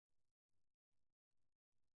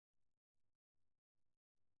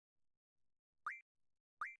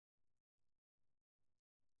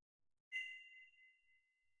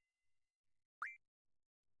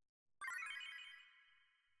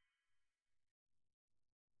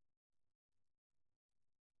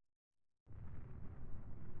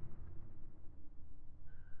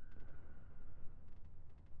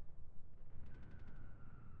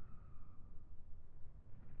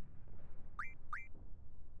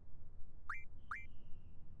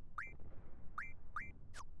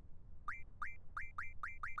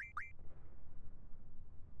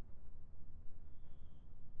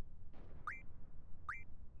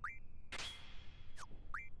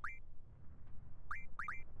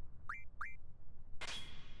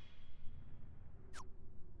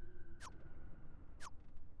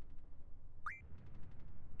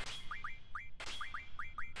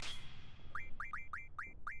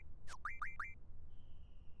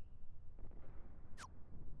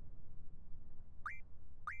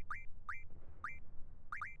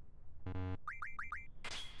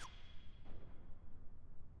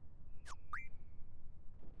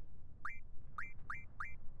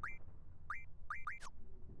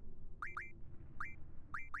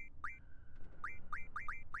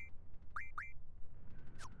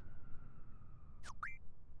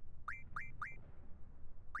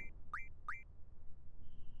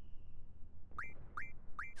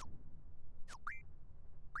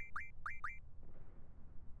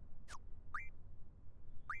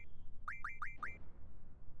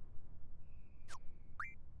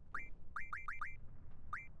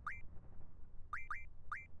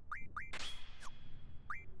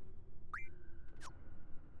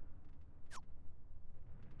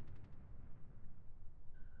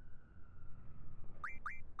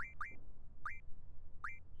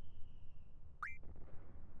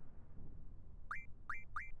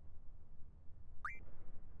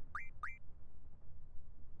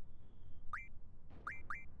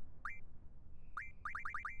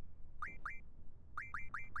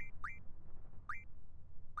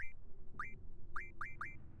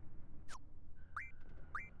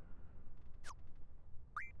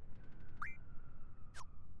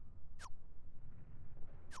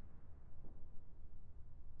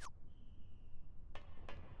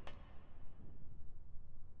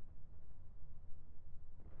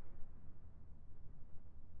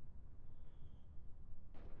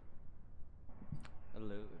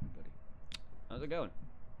How's it going?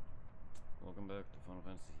 Welcome back to Final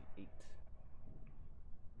Fantasy VIII.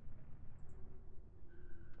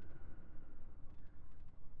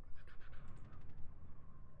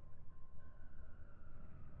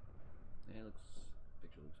 Yeah,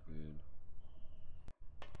 picture looks good.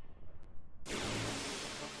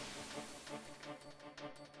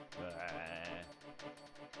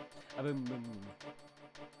 Boom, boom.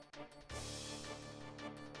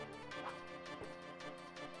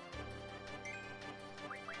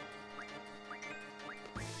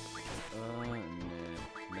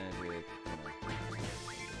 Magic.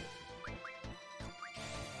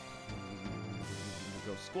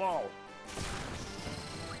 Go squall.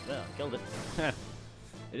 Yeah, killed it.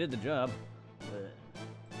 It did the job.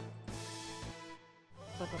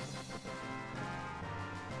 Oh,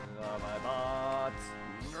 my bots.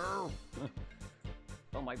 No.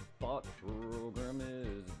 Oh, my bot program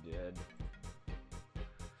is dead.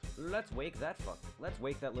 Let's wake that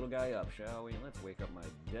little guy up, shall we? Let's wake up my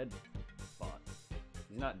dead bot.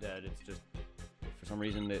 He's not dead, it's just, for some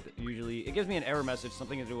reason, it gives me an error message,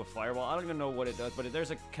 something to do with firewall. I don't even know what it does, but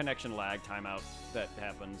there's a connection lag timeout that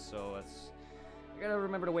happens, so I gotta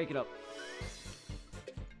remember to wake it up.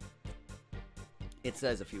 It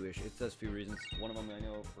says a few reasons. One of them I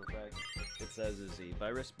know for a fact. It says is a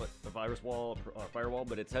virus, but a virus wall, firewall,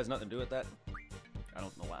 but it has nothing to do with that. I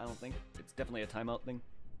don't know why. I don't think it's definitely a timeout thing.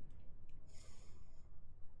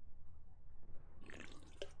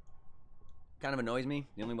 Kind of annoys me.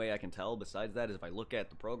 The only way I can tell besides that is if I look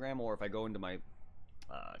at the program or if I go into my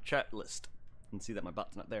chat list and see that my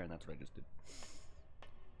bot's not there, and that's what I just did.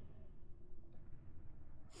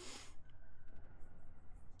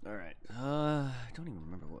 Alright, I don't even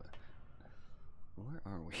remember where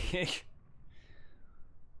are we?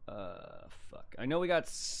 Fuck. I know we got,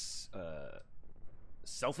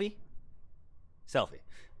 Selfie? Selfie.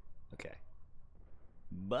 Okay.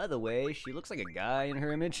 By the way, she looks like a guy in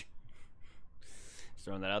her image. Just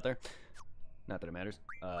throwing that out there. Not that it matters.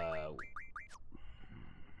 I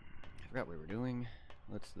forgot what we were doing.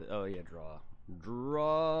 Oh yeah, draw.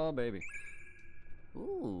 Draw, baby.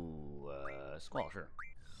 Ooh, squall, sure.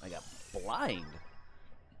 I got blind.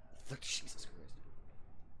 Jesus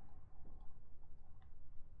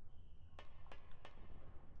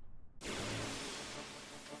Christ.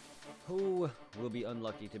 Who will be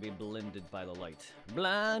unlucky to be blinded by the light?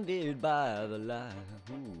 Blinded by the light.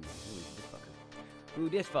 Ooh, who is this fucker? Who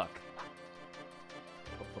this fuck?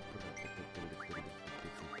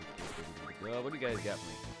 What do you guys got for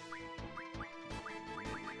me?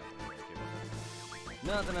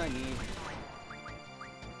 Nothing I need.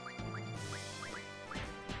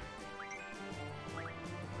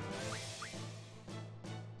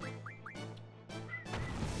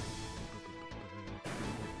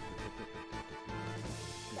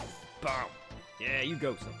 Boom! Yeah, you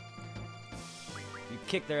go some. You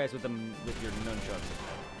kick their ass with your nunchucks.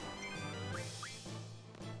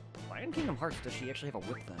 Why in Kingdom Hearts does she actually have a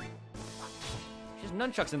whip then? She has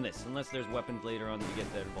nunchucks in this, unless there's weapons later on that you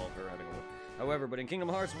get that involve her having a whip. However, but in Kingdom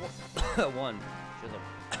Hearts 1, she has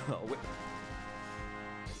a whip.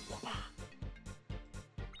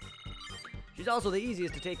 She's also the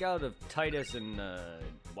easiest to take out of Titus and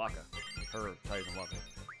Waka. Titus and Waka.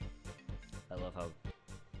 I love how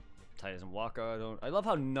Titus and Waka I love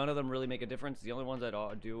how none of them really make a difference. The only ones that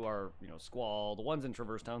do are, you know, Squall. The ones in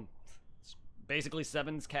Traverse Town. It's basically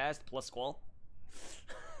Seven's cast plus Squall.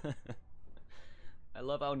 I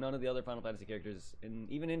love how none of the other Final Fantasy characters,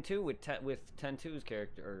 even in 2 with 10-2's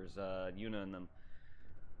characters, Yuna and them,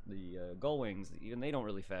 the Gullwings, even they don't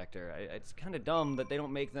really factor. It's kind of dumb that they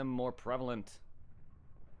don't make them more prevalent.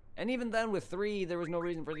 And even then, with 3, there was no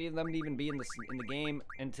reason for them to even be in the game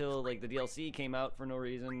until like the DLC came out for no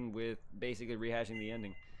reason, with basically rehashing the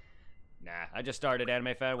ending. Nah, I just started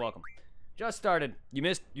Anime Fan. Welcome. Just started. You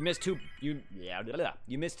missed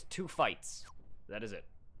two fights. That is it.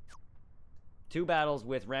 2 battles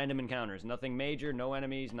with random encounters. Nothing major, no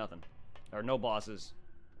enemies, nothing. Or no bosses.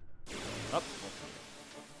 Oh.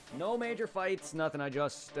 No major fights, nothing. I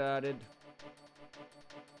just started.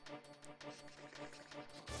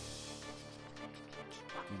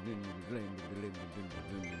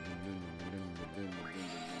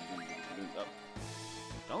 Oh.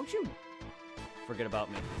 Don't you forget about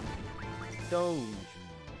me. Don't you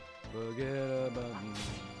forget about me.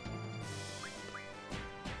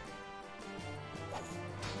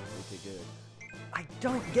 Okay, good. I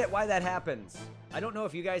don't get why that happens. I don't know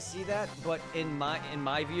if you guys see that, but in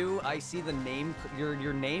my view, I see the name,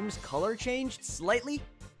 your name's color changed slightly.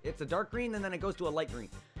 It's a dark green and then it goes to a light green.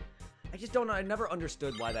 I just don't know. I never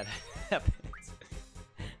understood why that happens.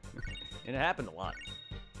 And it happened a lot.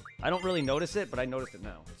 I don't really notice it, but I noticed it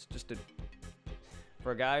now. It's just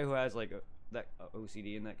for a guy who has like that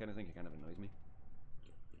OCD and that kind of thing, it kind of annoys me.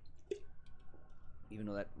 Even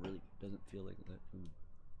though that really doesn't feel like that would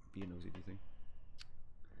be an OCD thing.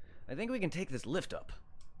 I think we can take this lift up.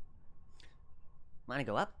 Wanna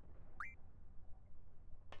go up?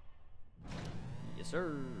 Yes,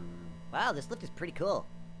 sir. Wow, this lift is pretty cool.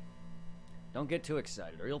 Don't get too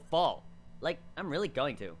excited or you'll fall. Like, I'm really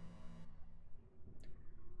going to.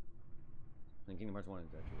 And Kingdom Hearts 1 is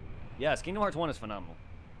actually... Yes, Kingdom Hearts 1 is phenomenal.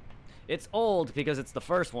 It's old because it's the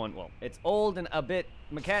first one. Well, it's old and a bit...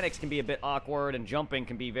 Mechanics can be a bit awkward and jumping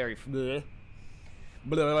can be very...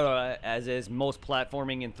 as is most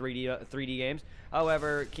platforming in 3D games.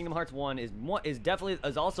 However, Kingdom Hearts 1 is definitely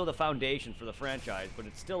also the foundation for the franchise, but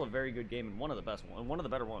it's still a very good game and one of the best ones, one of the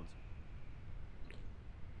better ones.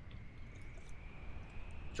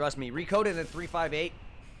 Trust me, recoded in 358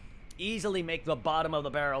 easily make the bottom of the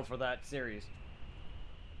barrel for that series.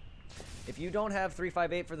 If you don't have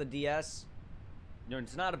 358 for the DS,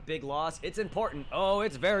 it's not a big loss. It's important. Oh,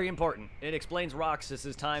 it's very important. It explains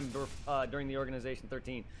Roxas's time during the Organization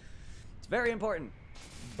 13. It's very important.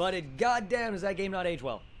 But it goddamn does that game not age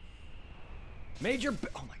well. Major...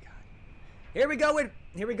 Oh my god. Here we go.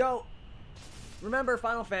 Here we go. Remember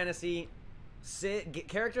Final Fantasy...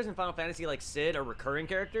 characters in Final Fantasy like Sid are recurring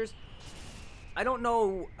characters. I don't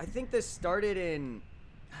know. I think this started in...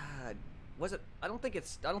 was it? I don't think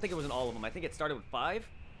it was in all of them. I think it started with 5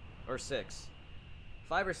 or 6.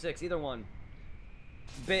 5 or 6, either one.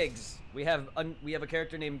 Biggs. We have a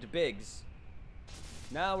character named Biggs.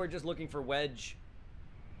 Now we're just looking for Wedge.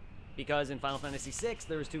 Because in Final Fantasy VI,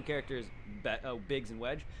 there was 2 characters, Biggs and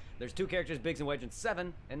Wedge. There's 2 characters, Biggs and Wedge in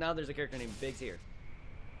 7, and now there's a character named Biggs here.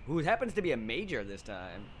 Who happens to be a major this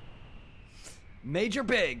time. Major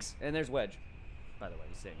Biggs! And there's Wedge. By the way,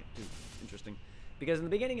 he's saying it too. Interesting. Because in the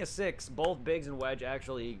beginning of 6, both Biggs and Wedge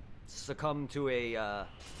actually succumb to a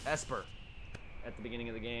Esper at the beginning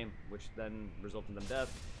of the game, which then resulted in them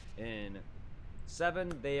death. In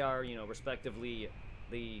 7, they are, respectively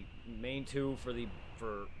the main 2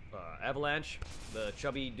 for Avalanche, the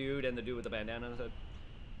chubby dude and the dude with the bandana on his head.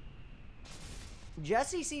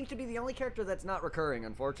 Jesse seems to be the only character that's not recurring,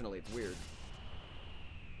 unfortunately. It's weird.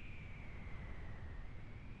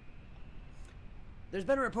 There's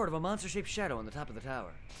been a report of a monster-shaped shadow on the top of the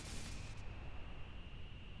tower.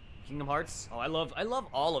 Kingdom Hearts. Oh, I love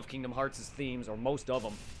all of Kingdom Hearts' themes, or most of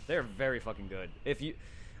them. They're very fucking good. If you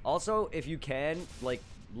can, like,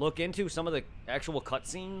 look into some of the actual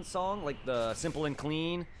cutscene song, like the Simple and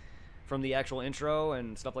Clean from the actual intro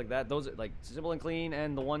and stuff like that. Those are, like, Simple and Clean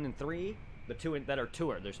and the one in 3, the 2 that are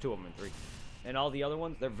tour. There's 2 of them in 3. And all the other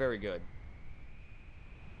ones, they're very good.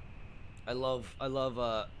 I love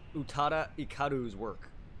Utada Ikaru's work.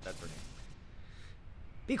 That's her name.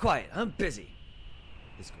 Be quiet, I'm busy.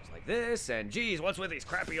 This goes like this, and geez, what's with these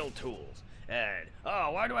crappy old tools? And,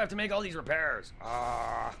 oh, why do I have to make all these repairs?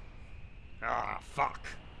 Fuck.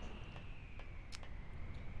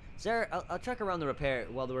 Sir, I'll check around the repair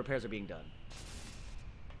while the repairs are being done.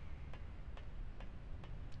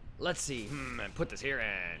 Let's see. And put this here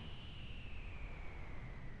and...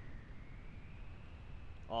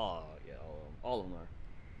 Oh, yeah, all of them are.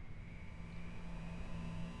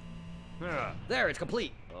 There, it's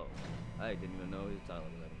complete. Oh, I didn't even know his title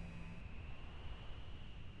was that.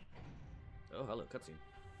 Oh, hello, cutscene.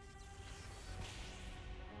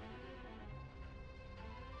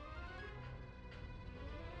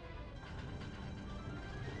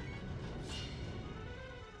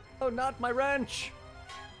 Oh, not my wrench!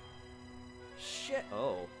 Shit.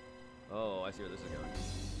 Oh. Oh, I see where this is going.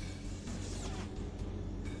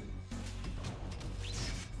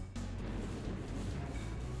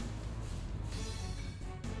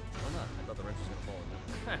 Oh, not. I thought the wrench was gonna fall in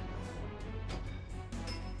there.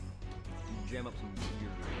 Jam up some gear.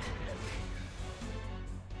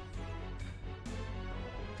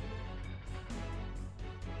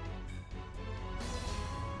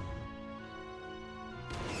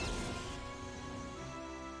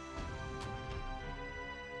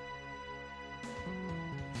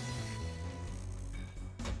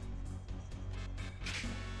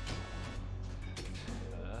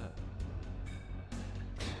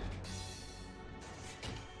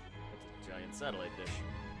 Satellite dish.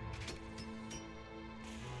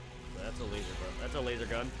 That's a laser gun. That's a laser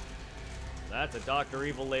gun. That's a Dr.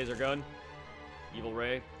 Evil laser gun. Evil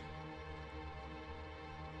Ray.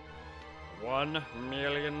 $1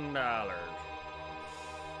 million.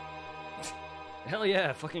 Hell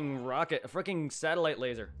yeah, fucking rocket, a fucking satellite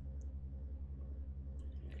laser.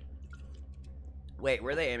 Wait,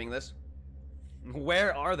 where are they aiming this?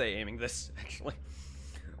 Where are they aiming this, actually?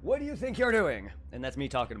 What do you think you're doing? And that's me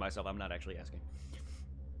talking to myself. I'm not actually asking.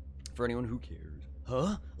 For anyone who cares.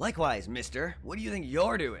 Huh? Likewise, mister. What do you think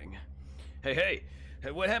you're doing? Hey,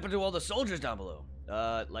 what happened to all the soldiers down below?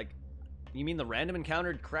 Like, you mean the random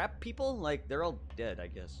encountered crap people? Like, they're all dead, I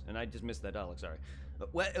guess. And I just missed that dialogue, sorry.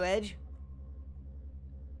 Wedge?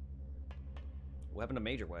 What happened to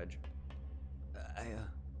Major Wedge?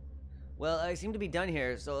 Well, I seem to be done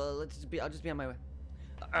here, so I'll just be on my way.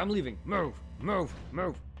 I'm leaving. Move.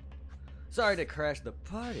 Sorry to crash the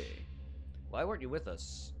party. Why weren't you with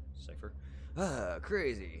us, Cypher?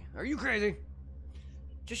 Crazy. Are you crazy?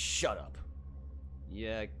 Just shut up.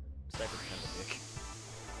 Yeah, Cypher's kind of a dick.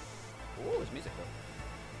 Oh, there's music though.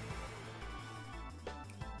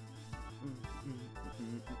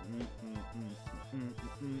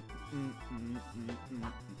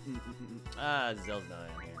 Zell's not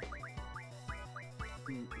in here.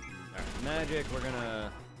 Alright, magic, we're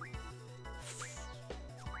gonna...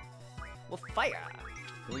 Well, fire!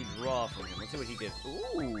 Can we draw from him? Let's see what he gets.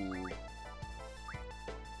 Ooh!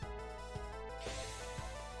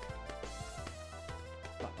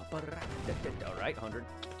 Alright, 100.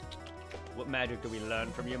 What magic do we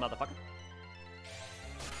learn from you, motherfucker?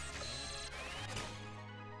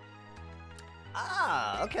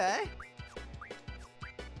 Ah, okay.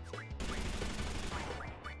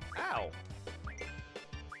 Ow!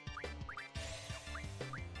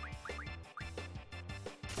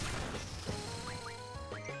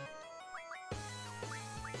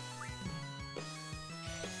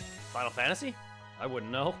 Final Fantasy? I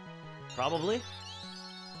wouldn't know. Probably.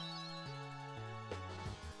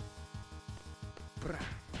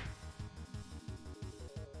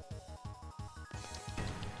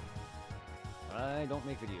 I don't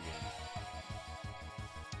make video games.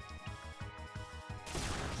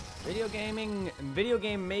 Video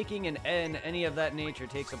game making and any of that nature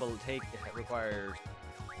requires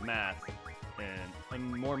math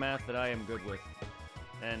and more math that I am good with,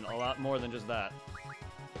 and a lot more than just that.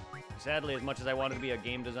 Sadly, as much as I wanted to be a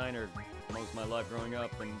game designer most of my life growing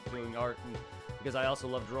up and doing art, and because I also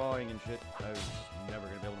love drawing and shit, I was never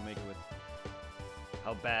gonna be able to make it with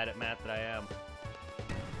how bad at math that I am.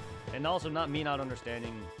 And also not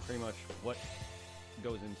understanding pretty much what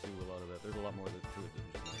goes into a lot of that. There's a lot more to it than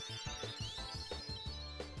just math.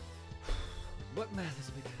 What math is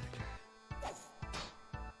a big factor?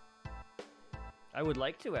 I would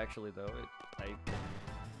like to, actually, though.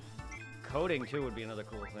 Coding, too, would be another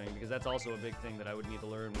cool thing, because that's also a big thing that I would need to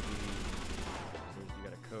learn. Would be, you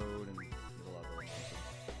gotta code, and there's a lot of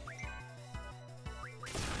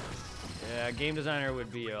things. Yeah, game designer would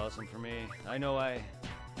be awesome for me. I know I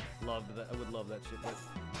would love that shit, but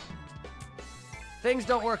things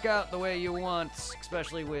don't work out the way you want,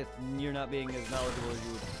 especially with you're not being as knowledgeable as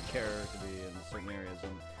you would care to be in certain areas.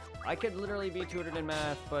 And I could literally be tutored in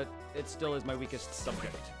math, but it still is my weakest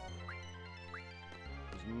subject.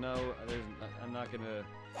 I'm not gonna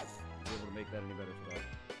be able to make that any better for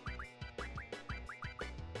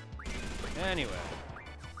that. Anyway,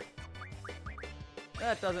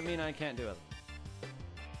 that doesn't mean I can't do it.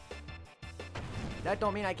 That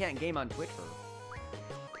don't mean I can't game on Twitch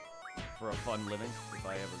for a fun living, if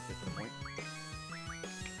I ever get to the point.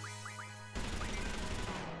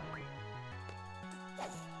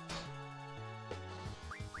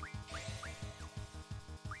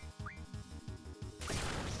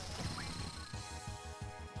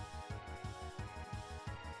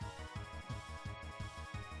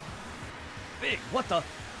 Big, what the?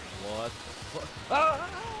 What? Ah!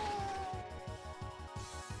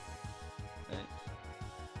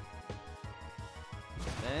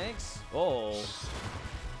 Thanks. Oh.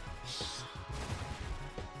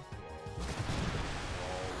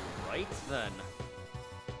 Alright then.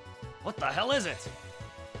 What the hell is it?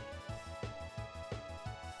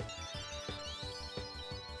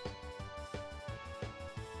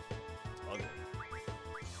 Ugly.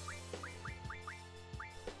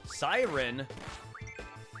 Siren?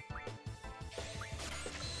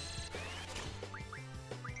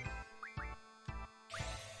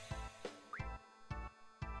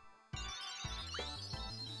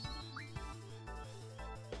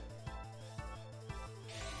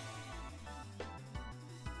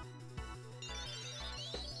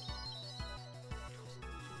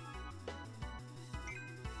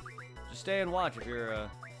 Stay and watch if you're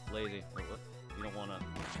lazy. Wait, what? You don't wanna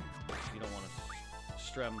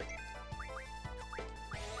strem.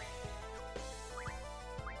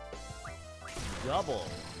 Double. All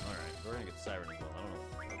right, we're gonna get Siren as well. I don't know.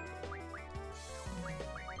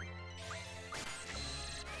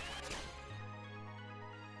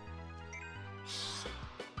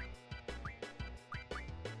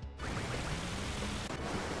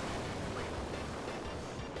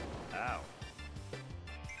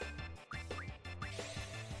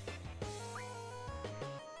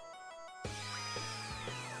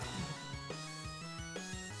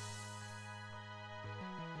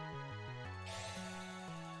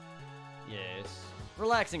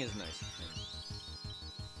 Relaxing is nice.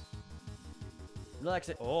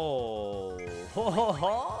 Relaxing. Oh. Ho ho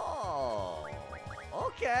ho.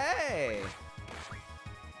 Okay.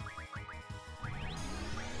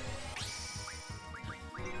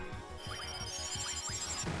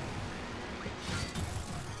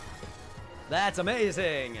 That's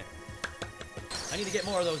amazing. I need to get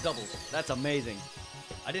more of those doubles. That's amazing.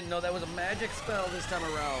 I didn't know that was a magic spell this time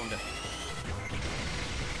around.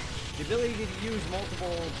 The ability to use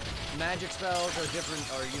multiple magic spells or different,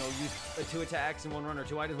 or you know, use 2 attacks in one run or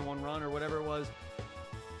 2 items in one run or whatever it was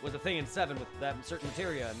a thing in 7 with that certain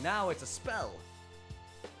materia. Now it's a spell.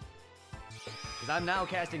 Because I'm now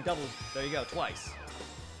casting doubles. There you go, twice.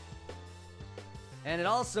 And it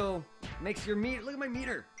also makes your meter. Look at my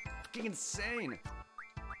meter. Fucking insane.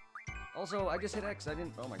 Also, I just hit X. I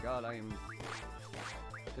didn't. Oh my god, I am.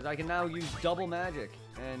 Because I can now use double magic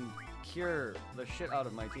and cure the shit out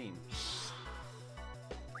of my team.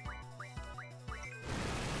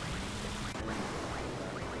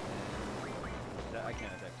 I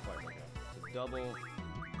can't attack twice like that. So double. And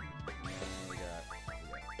we got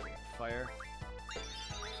fire.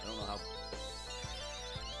 I don't know how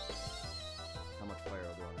much fire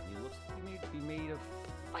I'll do on him. He looks to be made of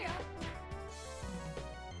fire.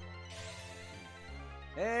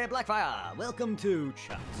 Hey, Blackfire! Welcome to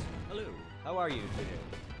chat. Hello. How are you today?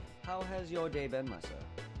 How has your day been, my sir?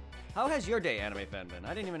 How has your day, anime fan, been?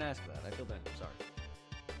 I didn't even ask that. I feel bad. I'm sorry.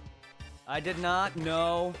 I did not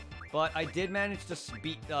know, but I did manage to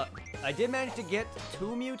beat. I did manage to get 2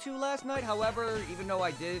 Mewtwo last night. However, even though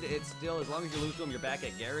I did, it's still, as long as you lose to him, you're back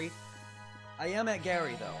at Gary. I am at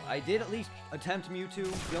Gary though. I did at least attempt Mewtwo.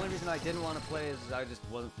 The only reason I didn't want to play is I just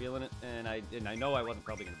wasn't feeling it, and I know I wasn't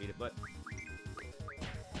probably gonna beat it, but.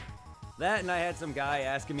 That, and I had some guy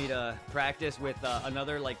asking me to practice with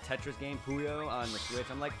another, like, Tetris game, Puyo, on the Switch.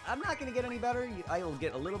 I'm like, I'm not going to get any better. I will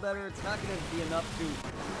get a little better. It's not going to be enough to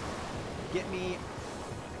get me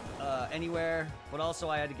anywhere. But also,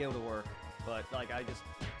 I had to go to work. But, like, I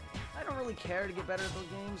don't really care to get better at those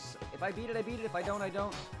games. If I beat it, I beat it. If I don't, I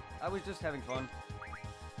don't. I was just having fun.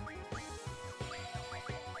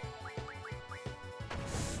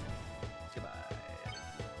 Goodbye.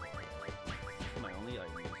 My only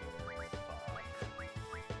item.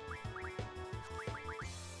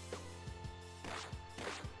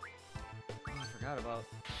 Forgot about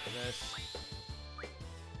this.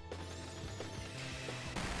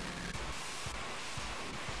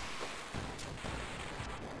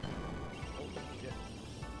 Holy shit.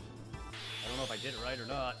 I don't know if I did it right or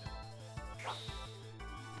not.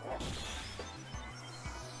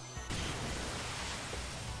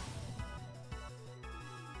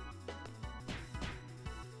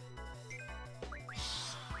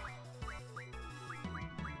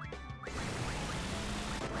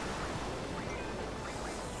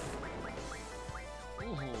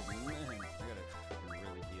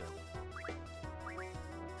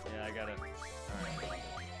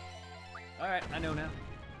 Alright, I know now.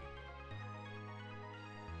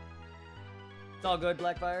 It's all good,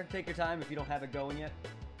 Blackfire. Take your time if you don't have it going yet.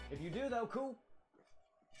 If you do, though, cool.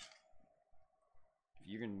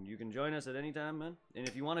 You can join us at any time, man. And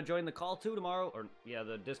if you want to join the call, too, tomorrow, or, yeah,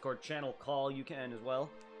 the Discord channel call, you can as well.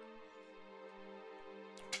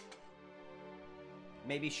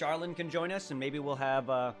 Maybe Charlene can join us, and maybe we'll have,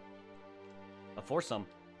 a foursome.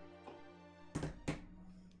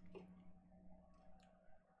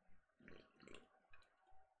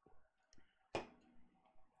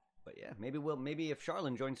 Yeah, maybe if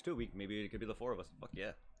Charlene joins too, maybe it could be the 4 of us. Fuck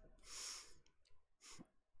yeah.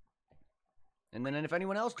 And then if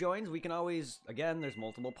anyone else joins, we can always, again, there's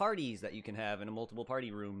multiple parties that you can have in a multiple party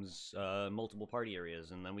rooms, multiple party areas,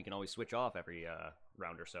 and then we can always switch off every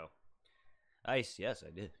round or so. Nice, yes, I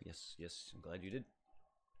did. Yes, I'm glad you did.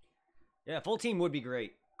 Yeah, full team would be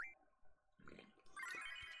great.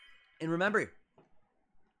 And remember,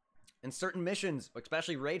 in certain missions,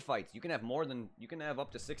 especially raid fights, you can have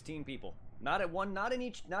up to 16 people. Not in one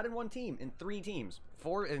team, in 3 teams.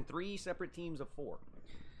 3 separate teams of 4.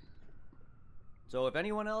 So if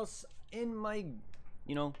anyone else in my,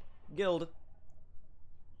 guild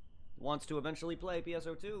wants to eventually play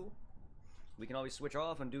PSO2, we can always switch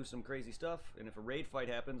off and do some crazy stuff. And if a raid fight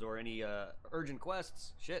happens or any urgent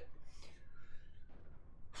quests, shit.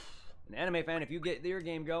 An anime fan, if you get your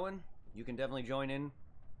game going, you can definitely join in.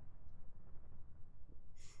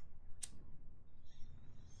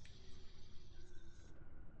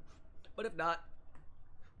 But if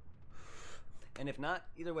not,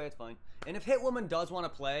 either way, it's fine. And if Hitwoman does want to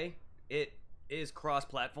play, it is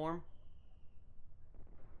cross-platform.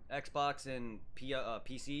 Xbox and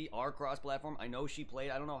PC are cross-platform. I know she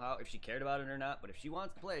played. I don't know how if she cared about it or not, but if she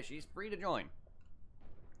wants to play, she's free to join.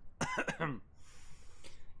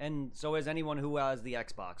 And so is anyone who has the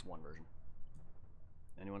Xbox One version.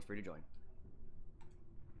 Anyone's free to join.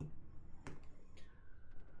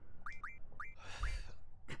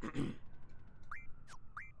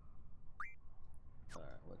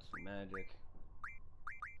 Alright, let's do magic.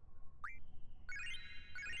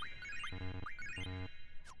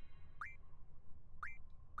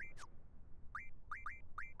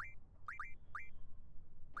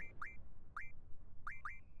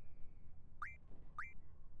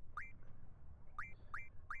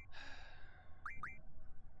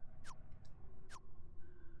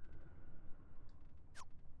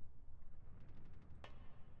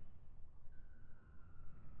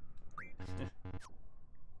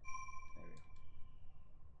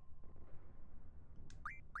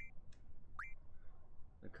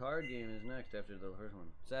 The card game is next after the first one.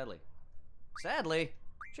 Sadly. Sadly?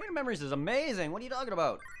 Chain of Memories is amazing. What are you talking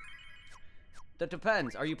about? That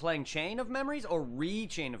depends. Are you playing Chain of Memories or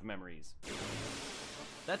Re-Chain of Memories?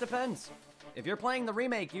 That depends. If you're playing the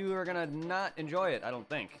remake, you are gonna not enjoy it, I don't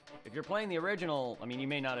think. If you're playing the original, I mean, you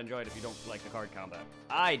may not enjoy it if you don't like the card combat.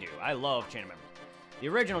 I do. I love Chain of Memories. The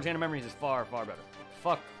original Chain of Memories is far, far better.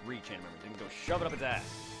 Fuck Re-Chain of Memories. You can go shove it up its ass.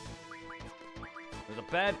 It was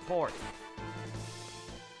a bad port.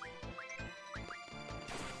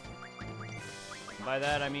 By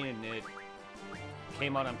that, I mean it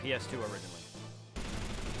came out on PS2 originally.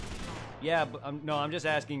 Yeah, but no, I'm just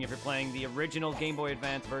asking if you're playing the original Game Boy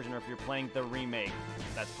Advance version or if you're playing the remake.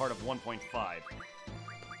 That's part of 1.5.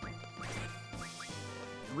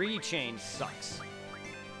 Re-Chain sucks.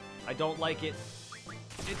 I don't like it.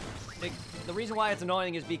 The reason why it's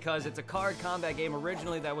annoying is because it's a card combat game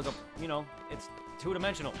originally that was it's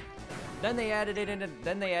two-dimensional. Then they added it in the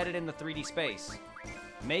 3D space,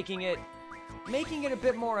 making it a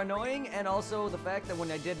bit more annoying, and also the fact that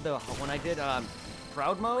when I did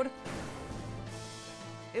Proud mode,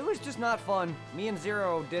 it was just not fun. Me and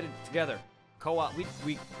Zero did it together. Co-op.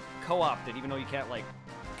 We co-opted, even though you can't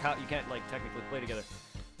technically play together,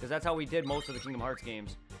 because that's how we did most of the Kingdom Hearts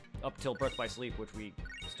games up till Birth by Sleep, which we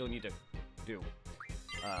still need to do.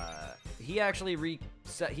 He actually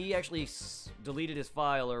deleted his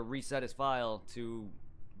file or reset his file to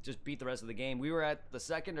just beat the rest of the game. We were at the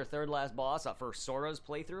second or third last boss for Sora's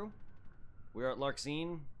playthrough. We were at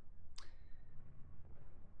Larxene.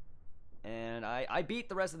 And I beat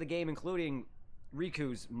the rest of the game, including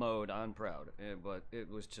Riku's mode on Proud. But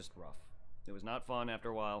it was just rough. It was not fun after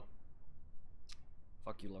a while.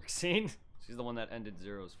 Fuck you, Larxene. She's the one that ended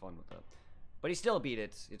Zero's fun with that. But he still beat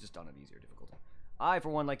it. It's just on an easier difficulty. I, for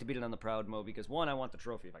one, like to beat it on the Proud mode because, one, I want the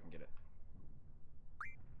trophy if I can get it.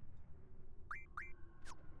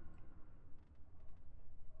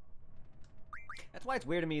 That's why it's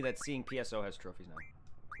weird to me that seeing PSO has trophies now.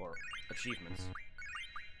 Or achievements.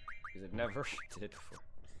 Because it never did it before.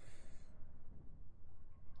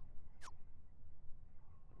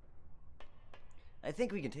 I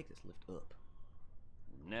think we can take this lift up.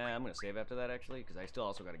 Nah, I'm gonna save after that, actually, because I still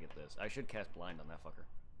also gotta get this. I should cast Blind on that fucker.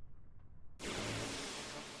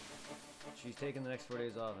 She's taking the next 4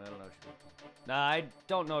 days off, and I don't know if she... Nah, I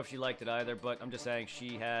don't know if she liked it either, but I'm just saying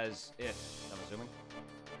she has it, I'm assuming.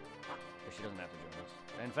 But she doesn't have to join us.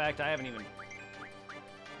 In fact, I haven't even...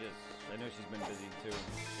 Yes, I know she's been busy, too.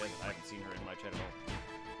 I haven't seen her in my chat at all.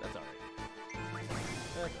 That's alright.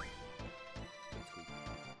 That's cool.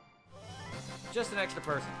 Just an extra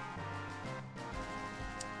person.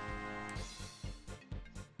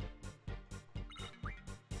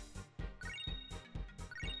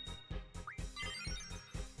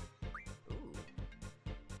 Ooh.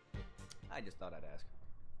 I just thought I'd ask.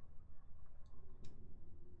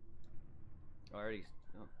 Already.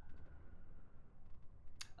 Oh.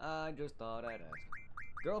 I just thought I'd ask.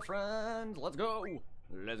 Girlfriends, let's go!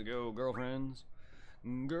 Let's go, girlfriends.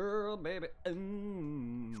 Girl, baby.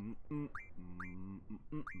 Dun,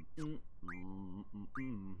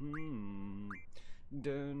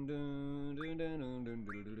 dun, dun, dun, dun, dun,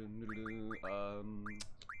 dun, dun.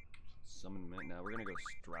 Summon man. Now we're gonna go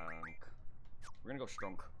strong. We're gonna go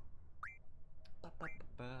strong. Oh, I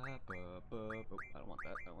don't want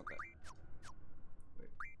that. I want that. Wait.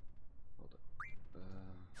 Hold up.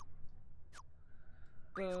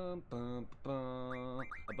 Bum bum bum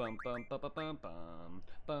bum bum bum bum bum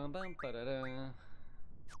bum bum ba da da.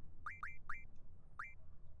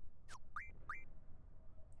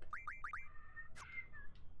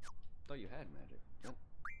 Thought you had magic. Yep.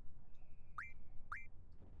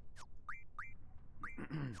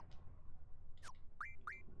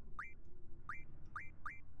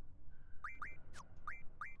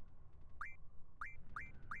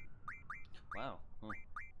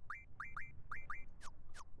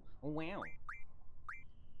 wow.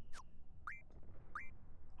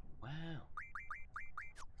 Wow.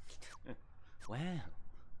 Wow.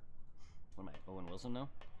 What am I, Owen Wilson now?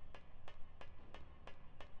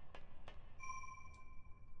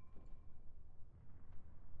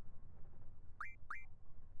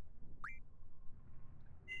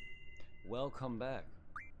 Welcome back.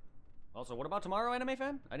 Also, what about tomorrow, anime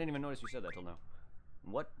fan? I didn't even notice you said that till now.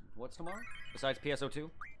 What's tomorrow? Besides PSO2?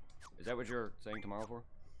 Is that what you're saying tomorrow for?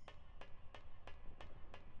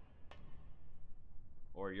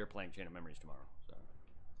 Or you're playing Chain of Memories tomorrow, so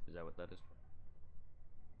is that what that is?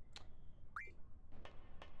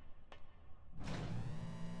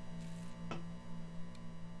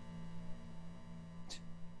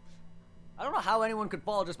 I don't know how anyone could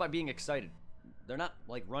fall just by being excited. They're not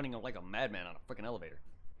like running like a madman on a freaking elevator.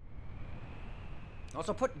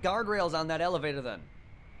 Also put guardrails on that elevator then.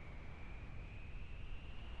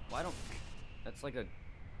 Why don't... That's like the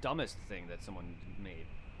dumbest thing that someone made.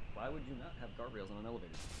 Why would you not have guardrails on an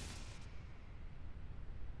elevator?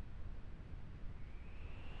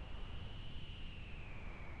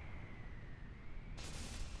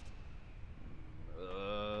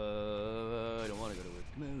 I don't want to go to work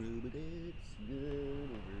tomorrow, but it's good.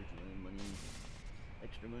 Overtime money,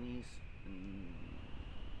 extra monies.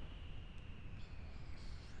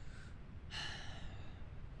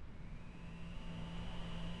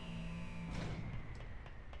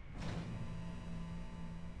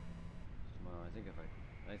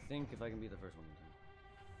 I think if I can beat the first one.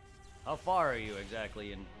 How far are you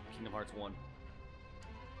exactly in Kingdom Hearts 1?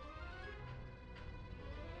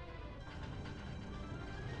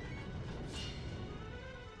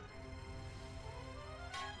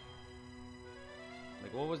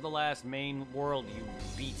 Like, what was the last main world you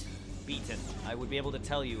beaten? I would be able to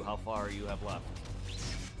tell you how far you have left.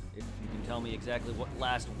 If you can tell me exactly what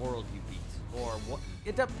last world you beat. Or what...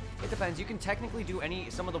 It depends. You can technically do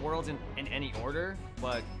some of the worlds in any order,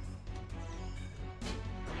 but... It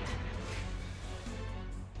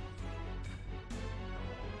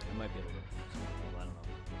might be a little bit... I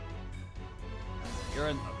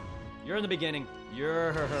don't know. You're in the beginning.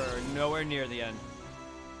 You're nowhere near the end.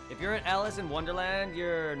 If you're at Alice in Wonderland,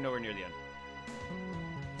 you're nowhere near the end.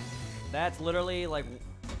 That's literally, like,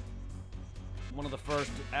 one of the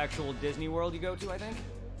first actual Disney World you go to, I think.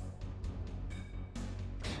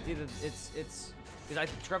 It's because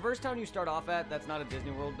Traverse Town you start off at, that's not a Disney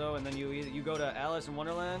World though, and then you go to Alice in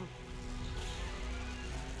Wonderland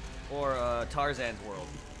or Tarzan's World.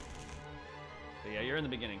 But yeah, you're in the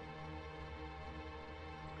beginning.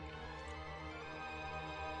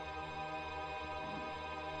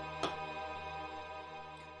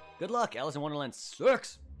 Good luck. Alice in Wonderland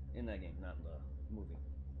sucks in that game, not the movie.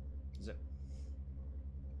 Zip.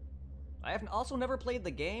 I have also never played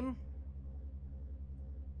the game.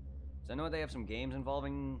 I know they have some games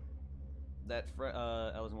involving that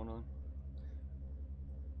Alice in Wonderland.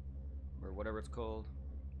 Or whatever it's called.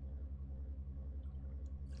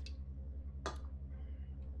 What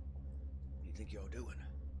do you think you're doing?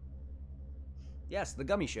 Yes, the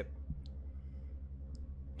gummy ship.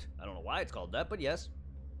 I don't know why it's called that, but yes.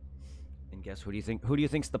 And guess who do you think? Who do you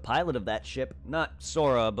think's the pilot of that ship? Not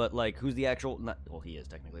Sora, but like who's the actual? Not well, he is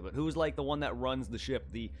technically, but who's like the one that runs the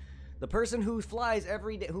ship? The person who flies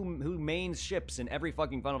every day, who mains ships in every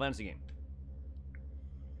fucking Final Fantasy game.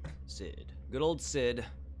 Sid. Good old Sid.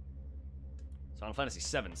 It's Final Fantasy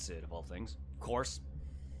VII Sid, of all things. Of course.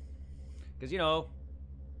 Because, you know,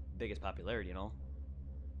 biggest popularity, you know.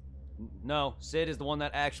 No, Sid is the one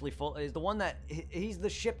that actually he's the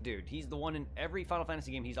ship dude. He's the one in every Final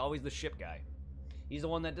Fantasy game. He's always the ship guy. He's the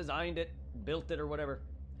one that designed it, built it, or whatever.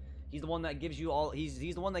 He's the one that gives you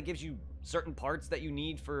he's the one that gives you certain parts that you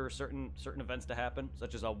need for certain events to happen,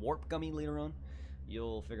 such as a warp gummy later on.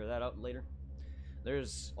 You'll figure that out later.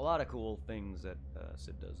 There's a lot of cool things that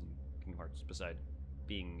Sid does in Kingdom Hearts, besides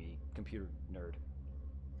being a computer nerd.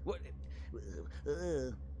 What?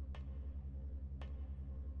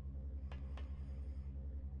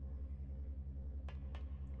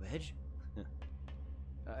 Wedge?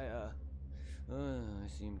 I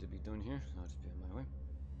seem to be done here, so I'll just be on my way.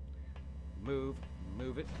 Move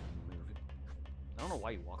it. I don't know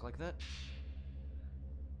why you walk like that.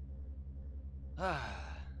 Well,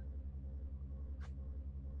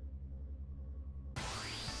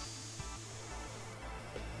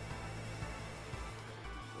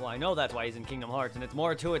 I know that's why he's in Kingdom Hearts, and it's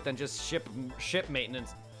more to it than just ship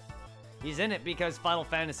maintenance. He's in it because Final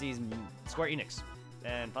Fantasy's Square Enix,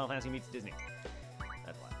 and Final Fantasy meets Disney.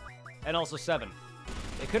 That's why. And also 7.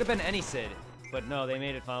 It could have been any Sid, but no, they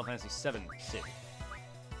made it Final Fantasy 7 Sid.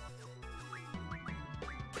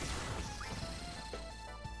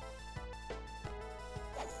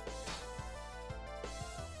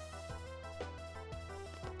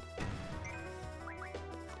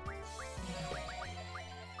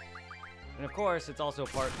 And of course, it's also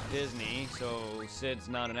part Disney, so Sid's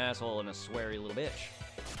not an asshole and a sweary little bitch.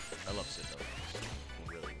 I love Sid,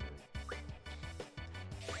 though. Really,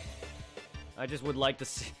 really. I just would like to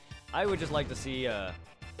see... I would just like to see,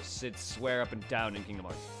 Sid swear up and down in Kingdom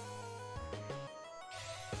Hearts.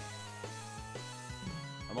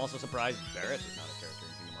 I'm also surprised Barret is not a character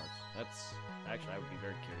in Kingdom Hearts. That's... Actually, I would be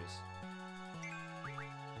very curious.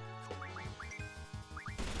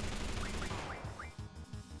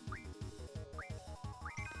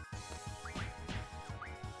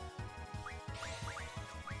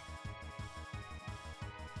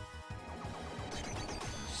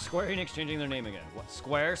 Square Enix changing their name again. What?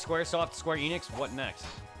 Square? Squaresoft? Square Enix? What next?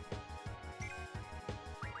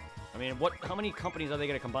 I mean, what? How many companies are they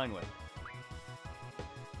going to combine with?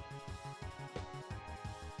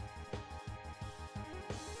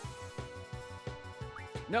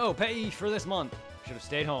 No, pay for this month. Should have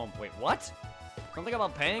stayed home. Wait, what? Something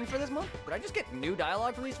about paying for this month? Did I just get new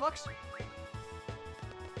dialogue from these fucks?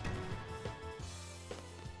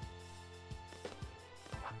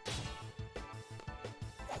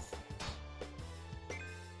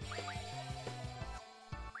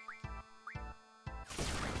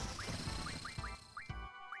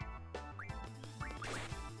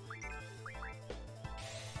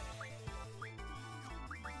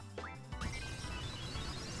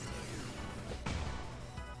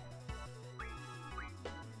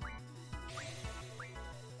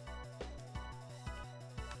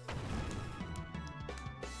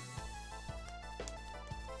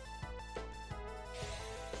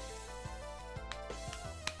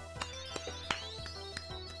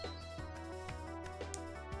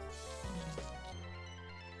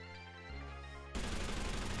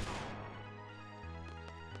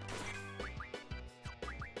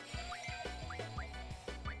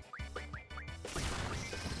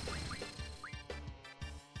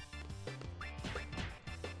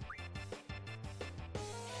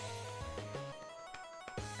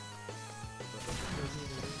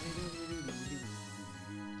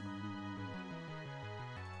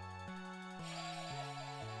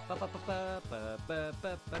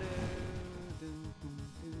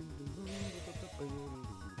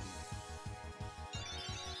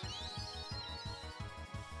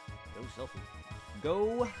 Go selfie.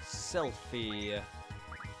 Go selfie.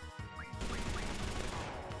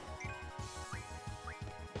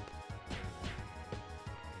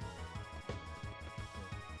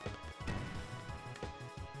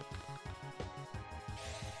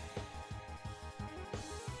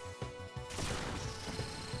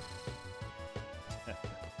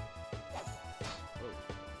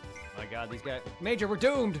 God, these guys... Major, we're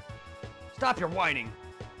doomed! Stop your whining!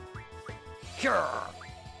 Cure!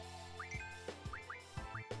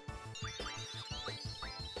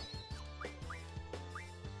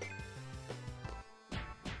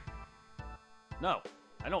 No,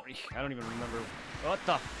 I don't even remember... What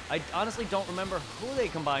the... I honestly don't remember who they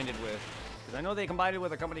combined it with. Because I know they combined it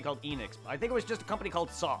with a company called Enix. I think it was just a company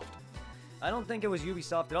called Soft. I don't think it was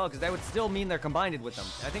Ubisoft at all, because that would still mean they're combined it with them.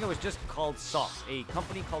 I think it was just called Soft. A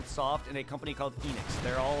company called Soft and a company called Enix.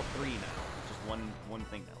 They're all three now. Just one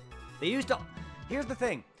thing now. They used to... Here's the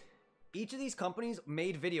thing. Each of these companies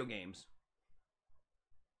made video games.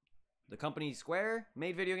 The company Square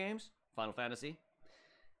made video games. Final Fantasy.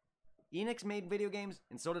 Enix made video games,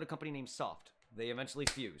 and so did a company named Soft. They eventually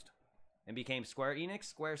fused and became Square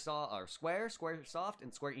Enix, Squaresoft,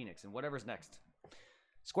 and Square Enix, and whatever's next.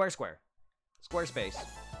 Squarespace.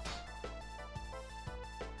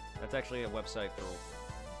 That's actually a website for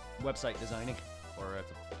website designing, or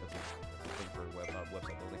that's a thing for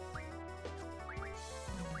website building.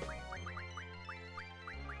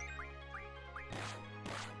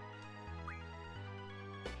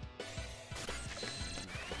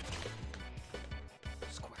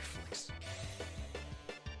 Squareflix.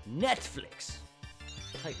 Netflix.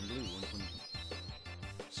 Titan Blue 120.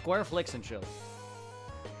 Squareflix and chill.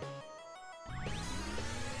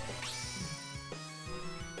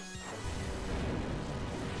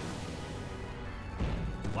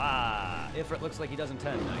 Wow, Ifrit looks like he does in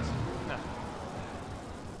 10. Nice.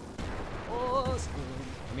 Awesome.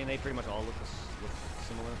 I mean, they pretty much all look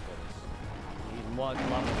similar, but he's a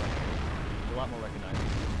lot more recognizable.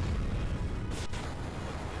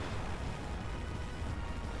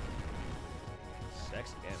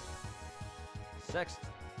 Sex again. Sex.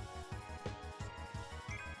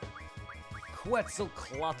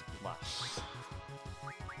 Quetzalcoatl.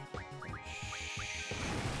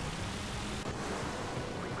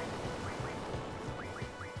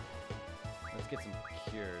 Let's get some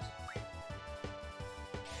cures.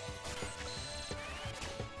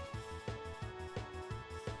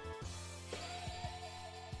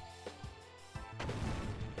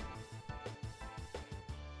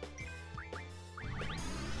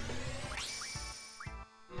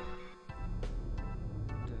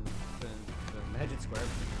 Imagine square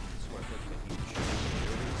flips making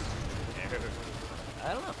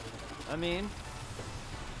I don't know. I mean,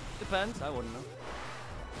 depends. I wouldn't know.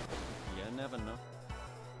 You never know.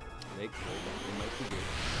 They might be good.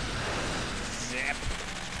 Zap.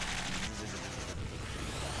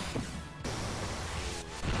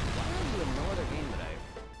 Why are you in no other game that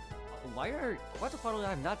Quetzalcoatl,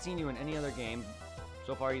 I've not seen you in any other game.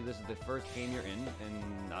 So far, this is the first game you're in,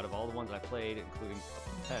 and out of all the ones I've played, including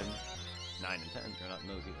 10, 9 and 10, you're not in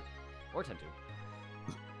those either. Or 10-2.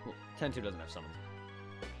 Well, 10-2 doesn't have summons.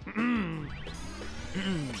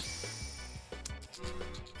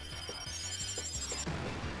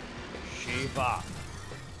 Shiva.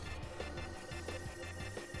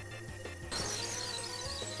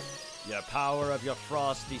 Your power of your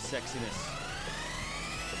frosty sexiness.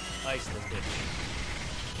 Ice this bitch.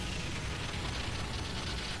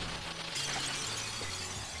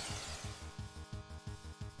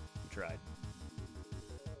 You tried.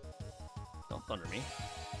 Don't thunder me.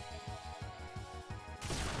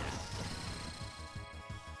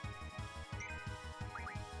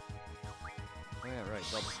 Oh yeah, right,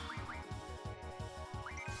 double.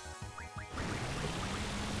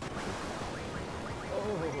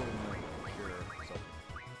 Oh, my pure self.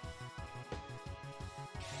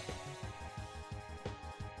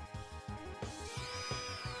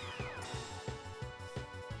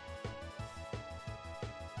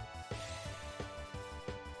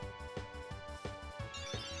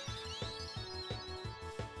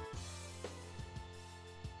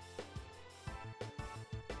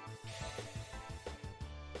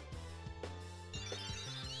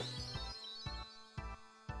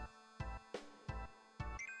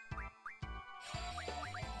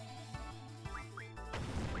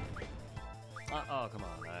 Oh, come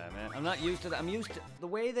on, man. I'm not used to that. I'm used to the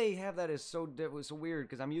way they have that is so weird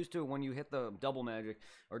because I'm used to when you hit the double magic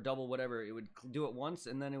or double whatever, it would do it once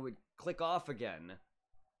and then it would click off again,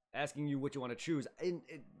 asking you what you want to choose. It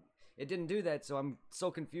didn't do that, so I'm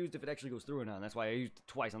so confused if it actually goes through or not. And that's why I used it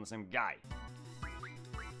twice on the same guy.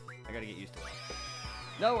 I gotta get used to it.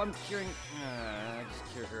 No, I'm curing. I just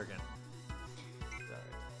cured her again.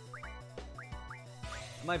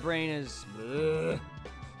 My brain is. Ugh.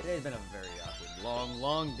 Today's been a very awkward,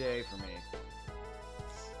 long day for me.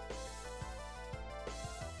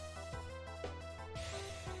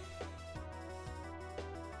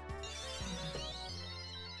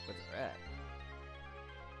 What's it at?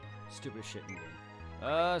 Stupid shit in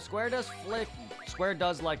game. Square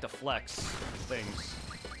does like to flex things.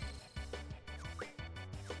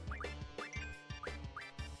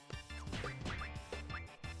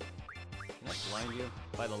 Can I blind you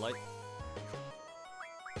by the light?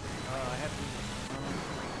 I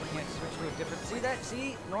can't switch to a different...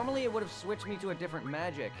 See, normally it would have switched me to a different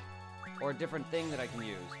magic. Or a different thing that I can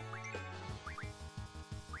use.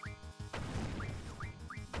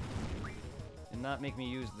 And not make me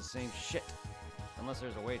use the same shit. Unless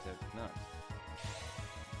there's a way to not.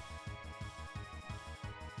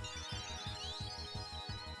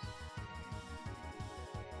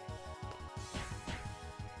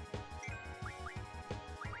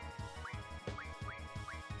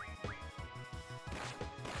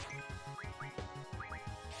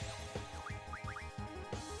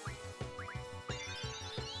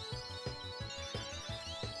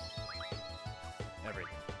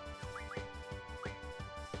 Everything.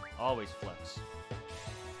 Always flex.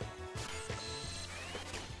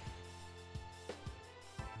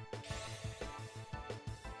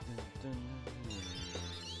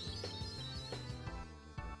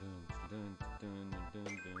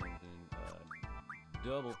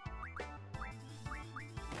 Double.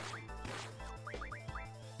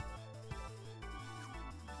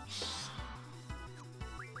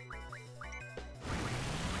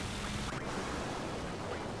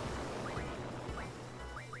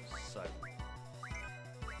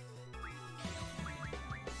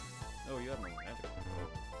 Oh, you have no magic.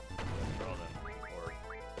 Draw them. Or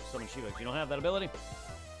summon Shiva. You don't have that ability?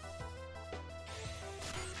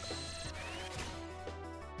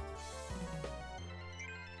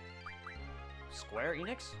 Square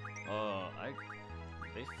Enix? I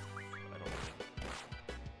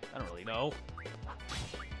don't really know.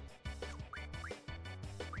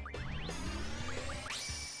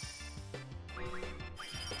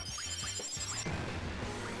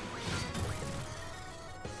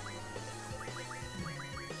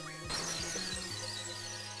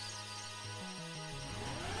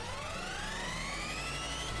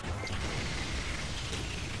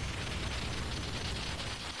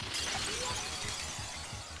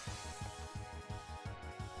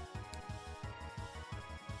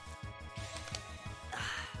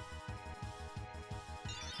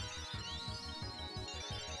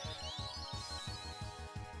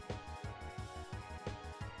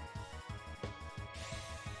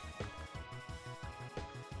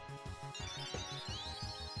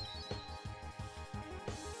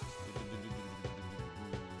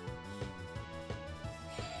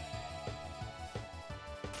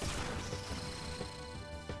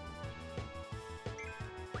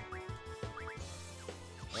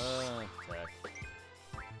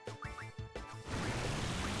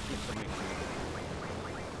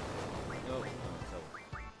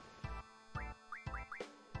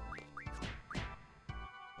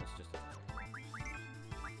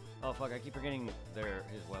 Oh fuck! I keep forgetting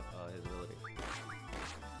his ability.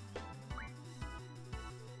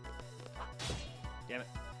 Damn it!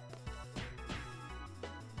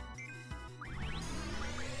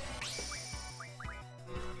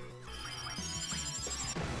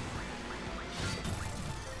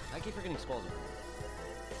 I keep forgetting Squall's the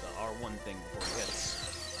R1 thing before he hits.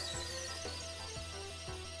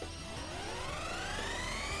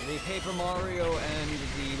 The Paper Mario and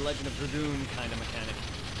the Legend of Dragoon kind of mechanic.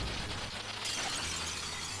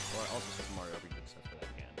 Or also Super Mario RPG stuff for that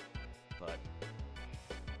again. But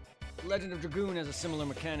Legend of Dragoon has a similar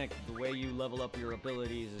mechanic. The way you level up your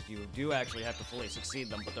abilities is you do actually have to fully succeed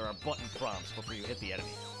them, but there are button prompts before you hit the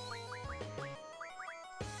enemy.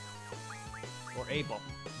 Or a button.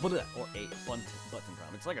 Or a button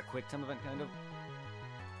prompt. It's like a quick time event, kind of.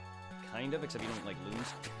 Kind of, except you don't, like,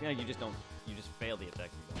 lose. Yeah, you just fail the attack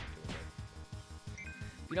if you don't do it right.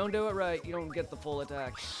 If you don't do it right, you don't get the full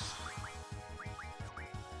attack.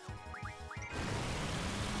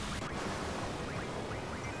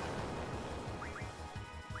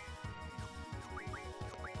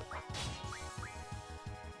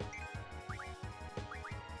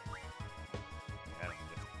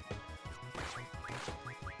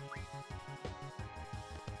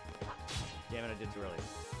 Damn it, I did too early.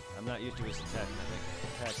 I'm not used to his attack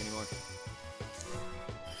anymore.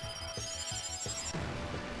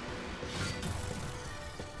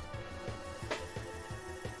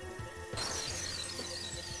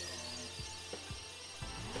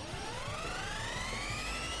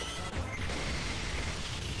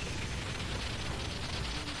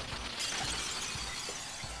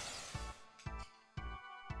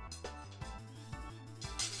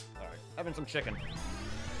 Alright, having some chicken.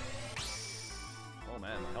 Oh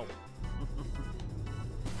man, my health.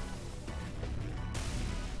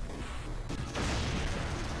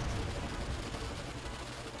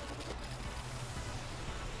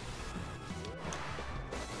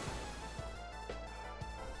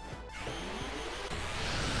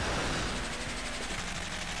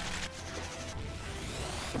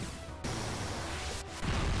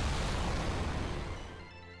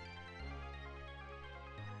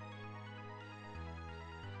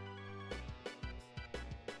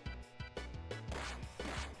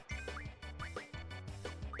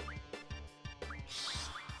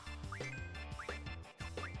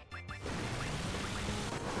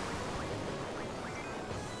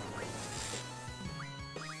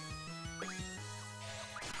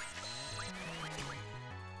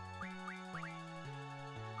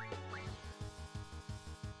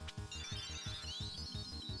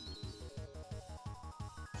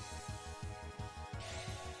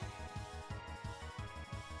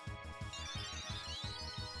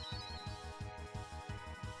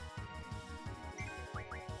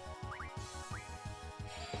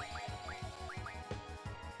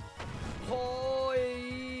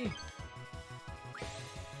 Hoy!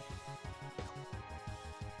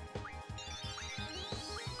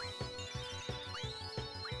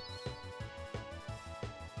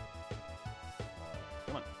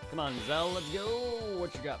 Come on, Zell, let's go!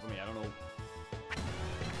 What you got for me? I don't know.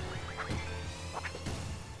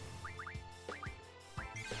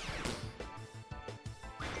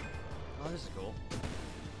 Oh, this is cool.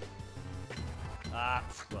 Ah,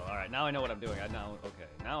 well, alright, now I know what I'm doing. Okay,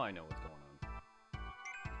 now I know what's going on.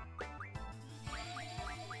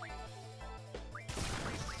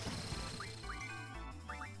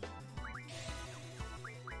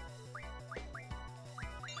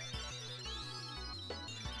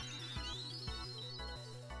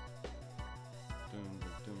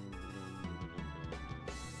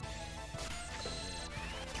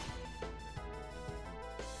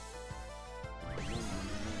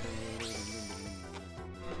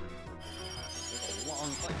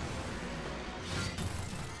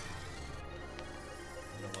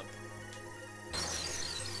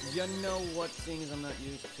 You know what, seeing as I'm not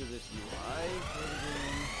used to this UI for the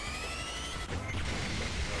game,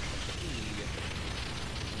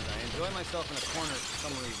 and I enjoy myself in a corner for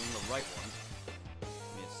some reason, the right one.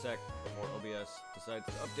 Give me a sec before OBS decides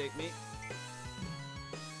to update me.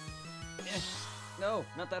 No,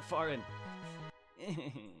 not that far in.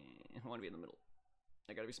 I want to be in the middle.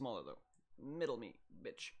 I gotta be smaller though. Middle me,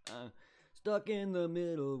 bitch. Stuck in the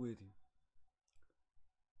middle with you.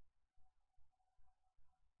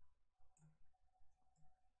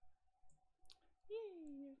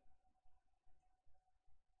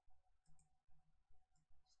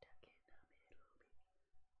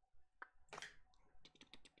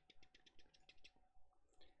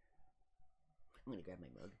 I'm gonna grab my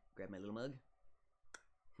mug. Grab my little mug.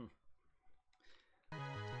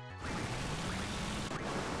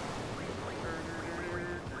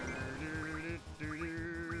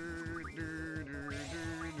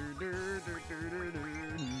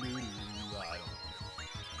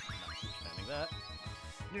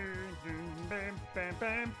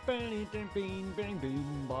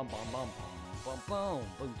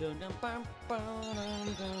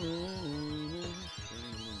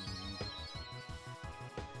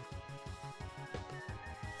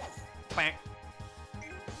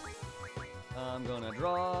 I'm gonna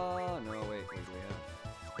draw. No, wait, what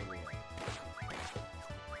do we have?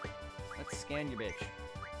 Let's scan you, bitch.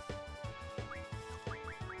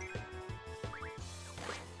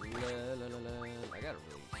 I gotta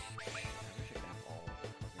really. I wish I could have all.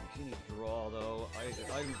 You need draw though.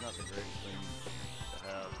 Item's not the greatest thing to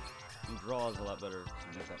have. And draw is a lot better.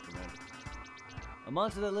 So make that for men. A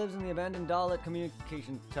monster that lives in the abandoned Dalek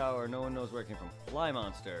communication tower. No one knows where it came from. Fly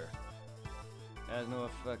monster. Has no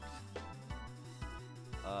effect.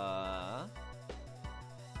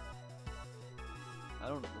 I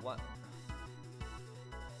don't know what.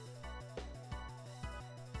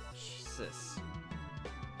 Jesus.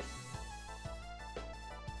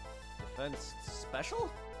 Defense special?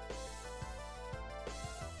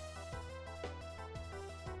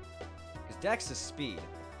 Because Dex is speed.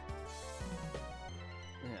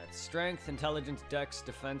 Yeah, it's strength, intelligence, Dex,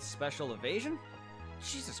 defense, special, evasion?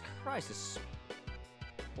 Jesus Christ, this.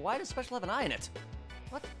 Why does special have an I in it?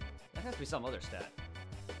 What? That has to be some other stat.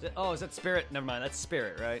 Oh, is that spirit? Never mind, that's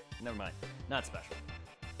spirit, right? Never mind. Not special.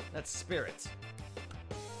 That's spirits.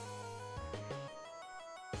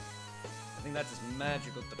 I think that's his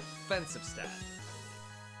magical defensive stat.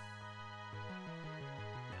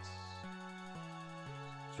 Yes.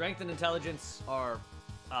 Strength and intelligence are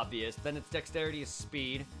obvious. Then its dexterity is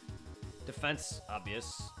speed. Defense,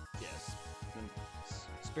 obvious. Yes. Then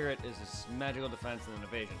spirit is his magical defense, and then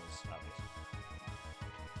evasion is obvious.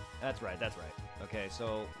 That's right, that's right. Okay,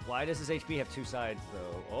 so why does his HP have two sides,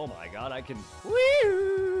 though? Oh my god, I can...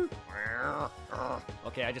 Woo!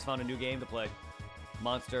 Okay, I just found a new game to play.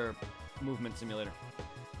 Monster Movement Simulator.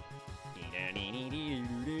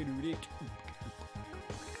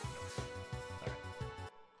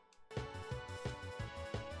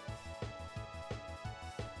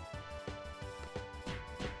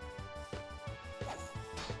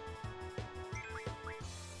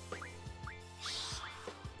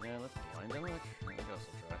 Yeah, let's blind damage. I guess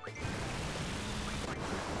I'll try.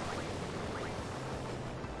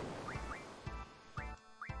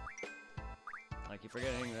 I keep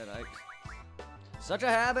forgetting that I... Such a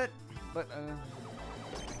habit, but,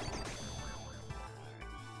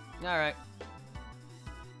 Alright.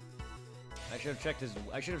 I should have checked his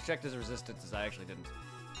resistance, I actually didn't.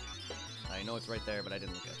 I know it's right there, but I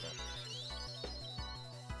didn't look at that.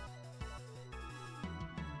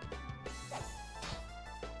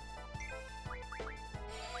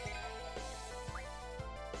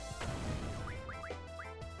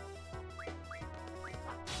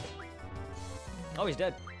 Oh, he's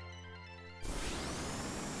dead.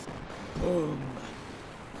 Boom.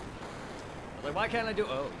 I was like, why can't I do?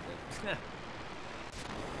 Oh, he's dead.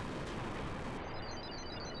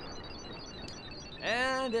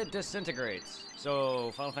 And it disintegrates.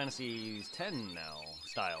 So Final Fantasy's 10 now,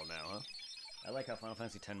 style now, huh? I like how Final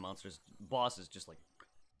Fantasy 10 bosses just like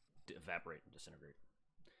evaporate and disintegrate.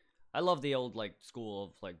 I love the old like school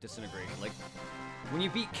of like disintegration. Like when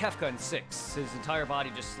you beat Kefka in 6, his entire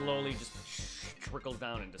body just slowly just trickles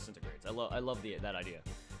down and disintegrates. I love that idea.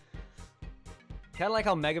 Kind of like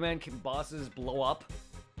how Mega Man bosses blow up.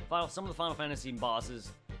 Some of the Final Fantasy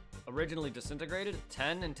bosses originally disintegrated.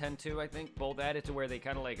 10 and 10-2, I think, both added to where they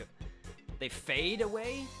kind of like they fade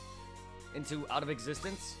away into out of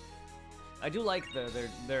existence. I do like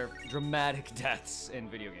their dramatic deaths in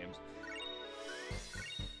video games.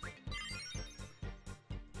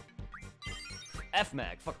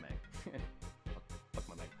 F-Mag, fuck Mag. fuck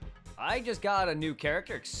my Mag. I just got a new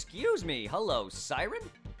character. Excuse me. Hello, Siren?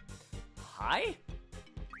 Hi?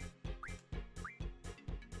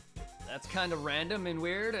 That's kind of random and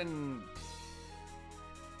weird, and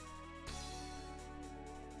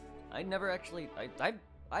I never actually. I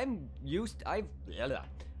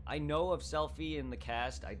know of Selphie in the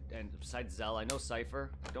cast. And besides Zell, I know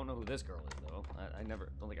Cypher. I don't know who this girl is though. I don't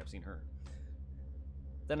think I've seen her.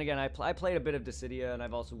 Then again, I played a bit of Dissidia, and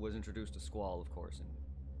I've also was introduced to Squall, of course, in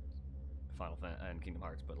Final Fantasy and Kingdom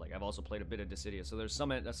Hearts. But like, I've also played a bit of Dissidia, so there's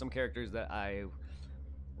some characters that I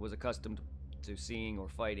was accustomed to seeing or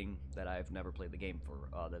fighting that I've never played the game for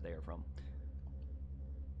that they are from.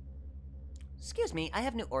 Excuse me, I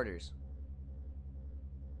have new orders.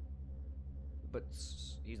 But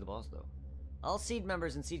he's the boss, though. All seed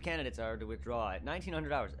members and seed candidates are to withdraw at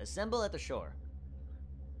 1900 hours. Assemble at the shore.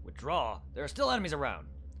 Withdraw? There are still enemies around.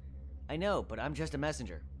 I know, but I'm just a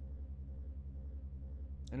messenger.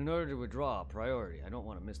 And in order to withdraw, priority. I don't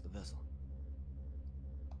want to miss the vessel.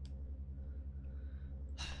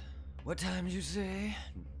 What time did you say?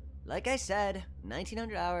 Like I said,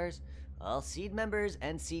 1900 hours. All seed members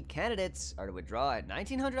and seed candidates are to withdraw at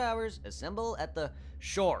 1900 hours. Assemble at the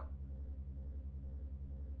Sure.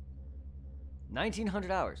 1900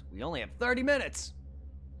 hours. We only have 30 minutes.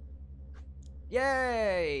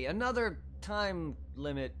 Yay! Another time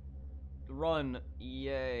limit run.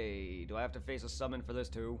 Yay. Do I have to face a summon for this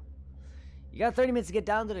too? You got 30 minutes to get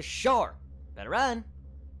down to the shore. Better run.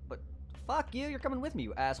 But fuck you, you're coming with me,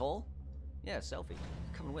 you asshole. Yeah, selfie.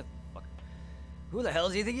 You're coming with me, fucker. Who the hell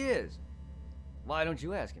does he think he is? Why don't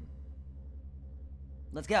you ask him?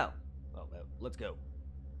 Let's go. Oh, let's go.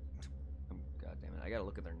 God damn it, I gotta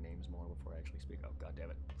look at their names more before I actually speak. Oh, god damn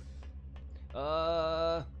it.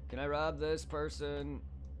 Can I rob this person?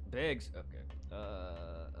 Biggs. Okay.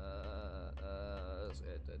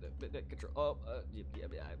 Control. Oh, yeah,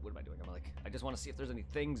 what am I doing? I'm like, I just want to see if there's any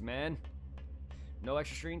things, man. No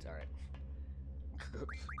extra screens? Alright. Go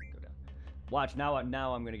down. Watch, now I'm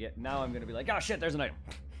gonna be like, oh shit, there's an item.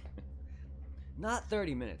 Not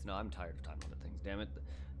 30 minutes. No, I'm tired of time limit things, damn it.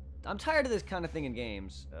 I'm tired of this kind of thing in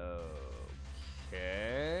games.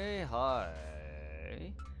 Okay, hi.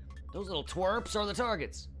 Those little twerps are the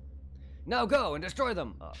targets. Now go and destroy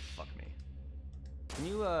them. Oh, fuck me. Can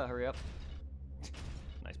you, hurry up?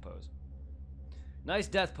 Nice pose. Nice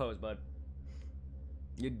death pose, bud.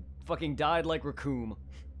 You fucking died like Raccoon.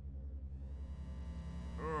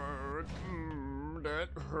 That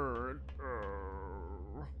hurt.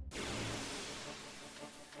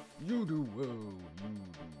 You do well,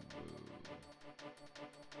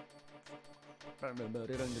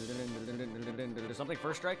 Something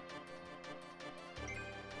first strike?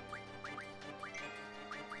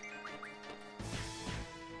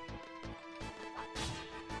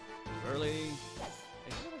 Early. I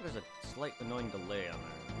feel like there's a slight annoying delay on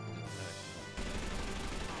there.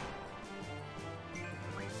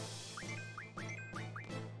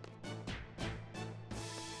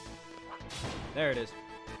 There it is.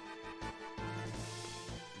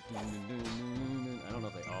 I don't know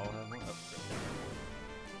if they all have one. Oh,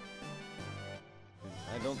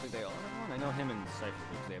 I don't think they all have one. I know him and Cypher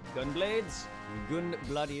because they have gun blades. Gun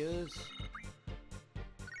bloodiers.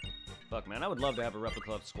 Fuck, man, I would love to have a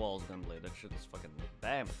replica of Squall's gunblade. That shit's fucking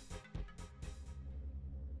bam.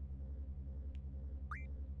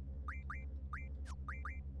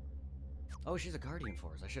 Oh, she's a Guardian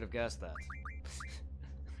Force. I should have guessed that.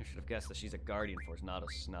 I should have guessed that she's a Guardian Force, not a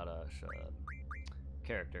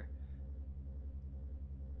character.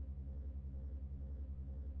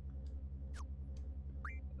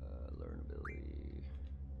 Learn ability.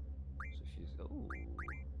 So she's... Oh.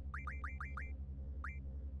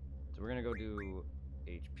 So we're gonna go do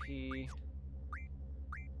HP.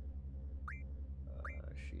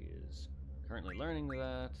 She is currently learning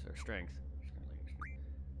that, or strength. She's currently strength.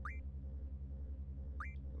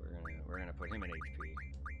 We're gonna put him in HP.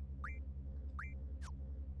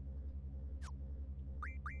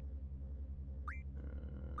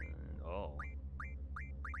 Oh.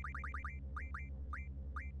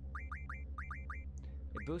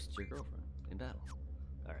 It boosts your girlfriend in battle.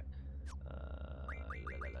 Alright.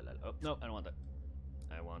 Oh, no, I don't want that.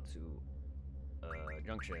 I want to...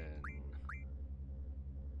 junction.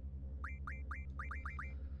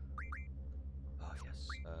 Oh, yes.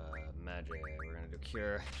 Magic. We're gonna do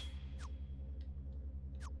cure.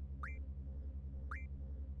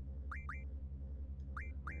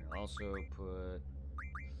 We're gonna also put...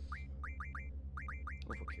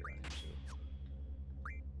 We'll put cure on him, too.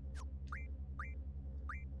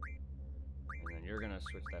 And then you're gonna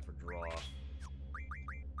switch that for draw.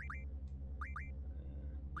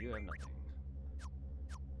 You have nothing.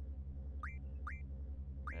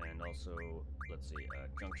 And also, let's see,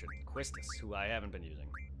 Junction Quistis, who I haven't been using.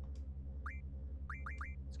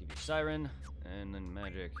 Let's give you Siren, and then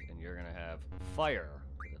Magic, and you're gonna have Fire.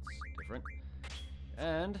 That's different.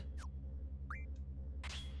 And...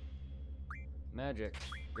 Magic,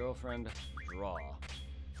 Girlfriend, Draw.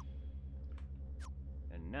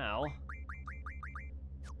 And now...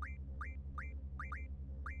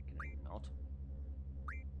 Can I not?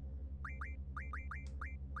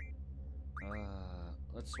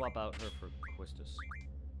 Let's swap out her for Quistis.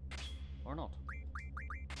 Or not.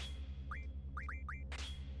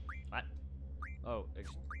 What? Oh,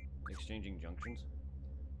 exchanging junctions?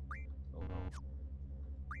 Oh no.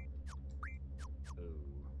 Oh.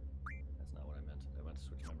 That's not what I meant. I meant to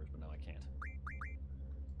switch members, but now I can't.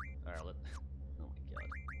 Alright,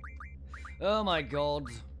 oh my god.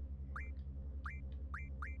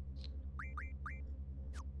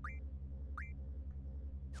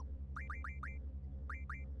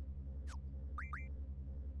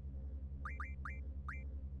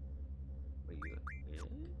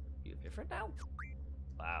 you different now?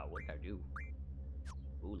 Wow, what did I do?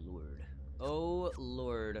 Oh lord. Oh,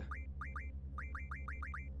 Lord.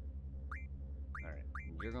 Alright,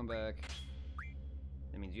 you're going back.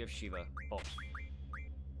 That means you have Shiva. Oh.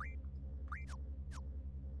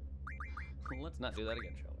 Let's not do that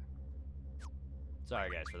again, shall we? Sorry,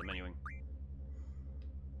 guys, for the menuing.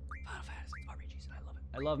 Final Fantasy RPGs, and I love it.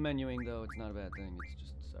 I love menuing, though. It's not a bad thing. It's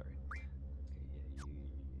just, sorry.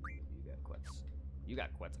 Okay, yeah, you got Quetz. You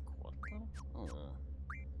got Quetzalcoatl? Oh.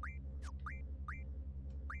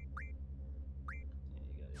 Yeah,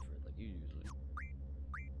 you got Ifrit like you usually.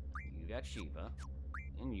 You got Shiva.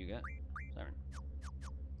 And you got Siren.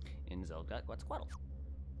 And Zeld got Quetzalcoatl.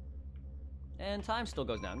 And time still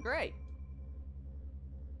goes down. Great!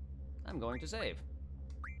 I'm going to save.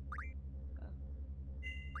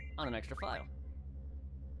 On an extra file.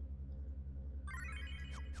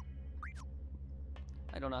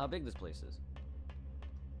 I don't know how big this place is.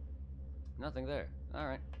 Nothing there.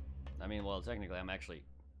 Alright. I mean, well, technically I'm actually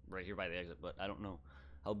right here by the exit, but I don't know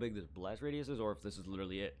how big this blast radius is or if this is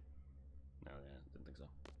literally it. No, yeah, didn't think so.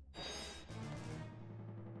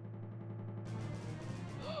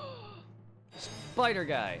 Spider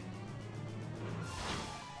guy!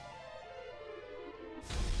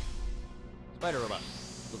 Spider robot.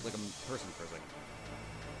 Looks like a person for a second.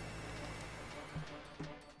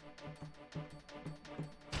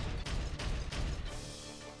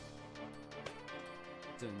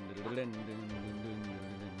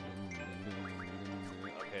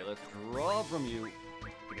 Okay, let's draw from you.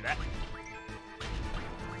 Look at that.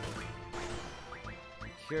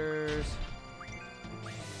 Cures.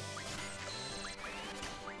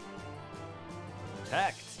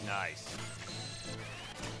 Protect. Nice.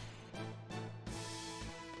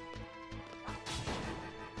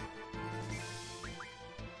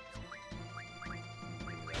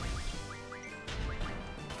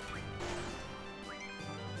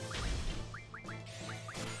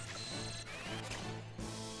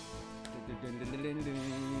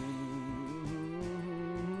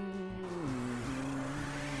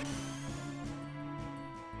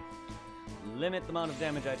 Limit the amount of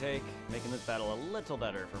damage I take, making this battle a little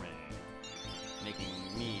better for me. Making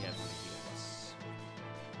me have to heal less.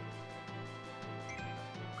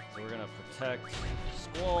 So we're gonna protect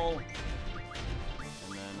Squall, and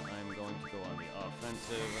then I'm going to go on the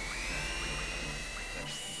offensive.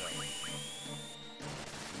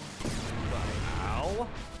 Ow!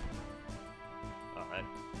 Oh, that,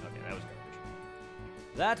 okay, that was garbage.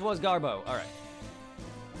 That was Garbo, alright.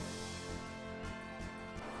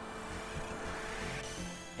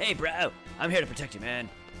 Hey, bro! I'm here to protect you, man.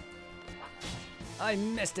 I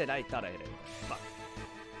missed it. I thought I hit it. Fuck.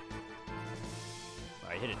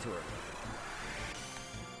 I hit it to her.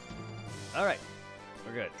 Alright.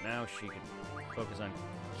 We're good. Now she can focus on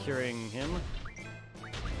curing him.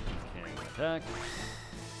 Can attack.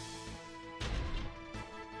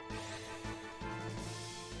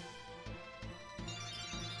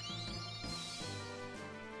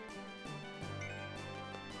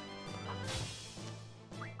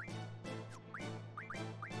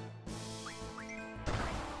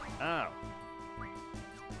 Ow.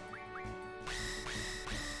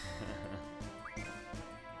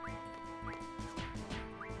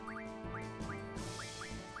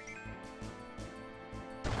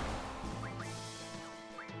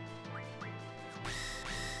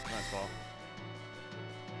 Nice ball.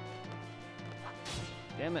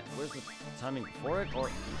 Damn it, where's the timing for it?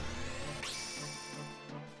 Or...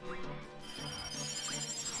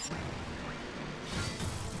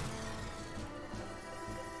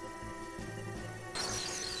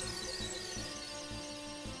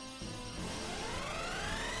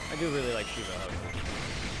 I do really like Shiva, however.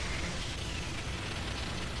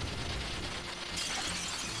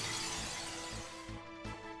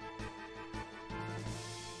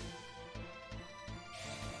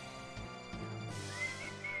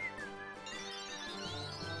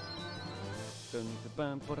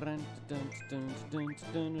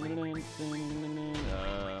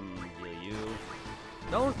 You.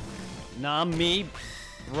 Don't nom me,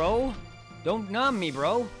 bro. Don't nom me,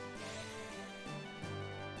 bro.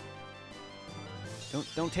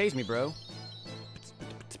 Don't tase me, bro.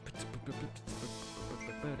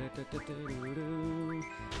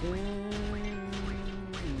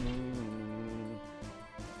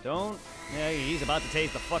 Don't. Yeah, he's about to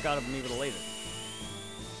tase the fuck out of me with a laser.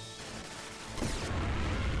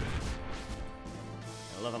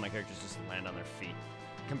 I love how my characters just land on their feet.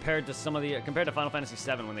 Compared to Final Fantasy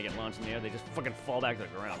VII when they get launched in the air, they just fucking fall back to the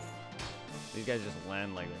ground. These guys just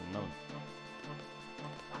land like they're nothing.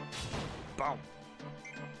 Boom.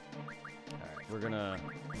 Alright. we're gonna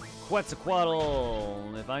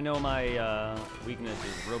Quetzalcoatl. If I know my weakness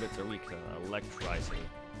is robots are weak to electricity.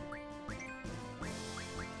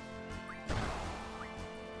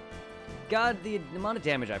 God, the amount of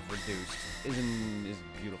damage I've reduced is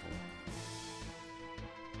beautiful.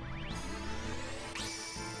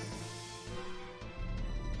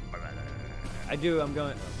 I'm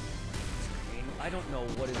going. I don't know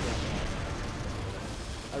what is going on.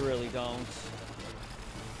 I really don't.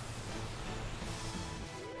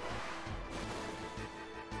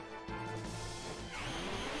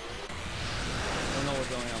 I don't know what's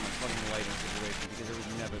going on with the fucking lighting situation because it was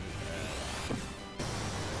never this bad.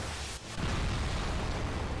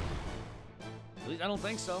 At least I don't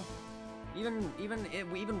think so.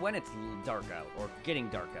 Even when it's dark out or getting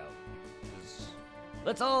dark out.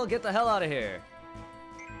 Let's all get the hell out of here.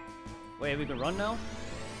 Wait, we can run now?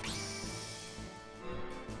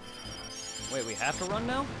 Wait, we have to run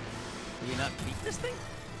now? Do we not beat this thing?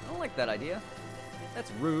 I don't like that idea.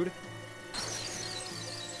 That's rude.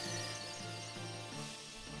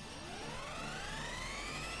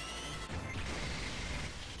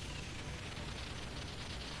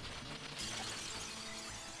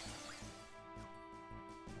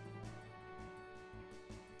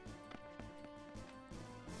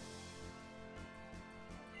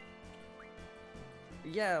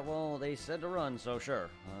 Yeah, well, they said to run, so sure.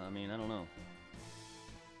 I mean, I don't know.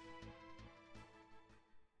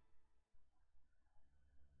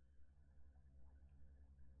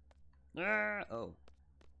 Oh.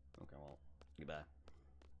 Okay, well, goodbye.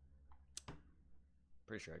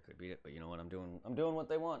 Pretty sure I could beat it, but you know what? I'm doing what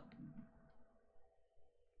they want.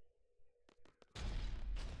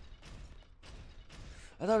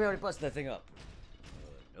 I thought we already busted that thing up.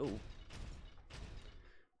 No.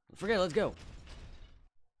 Forget it, let's go.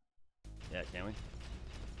 Yeah, can we?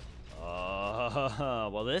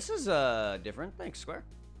 Well, this is different. Thanks, Square.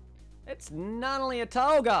 It's not only a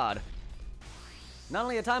Tau God, not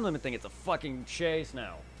only a time limit thing, it's a fucking chase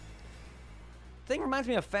now. Thing reminds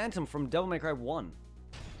me of Phantom from Devil May Cry 1.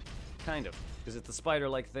 Kind of. Because it's a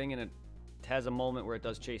spider-like thing and it has a moment where it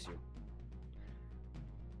does chase you.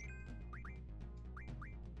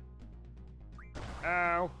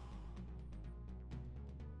 Ow.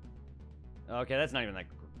 Okay, that's not even that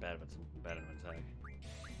bad of an attack.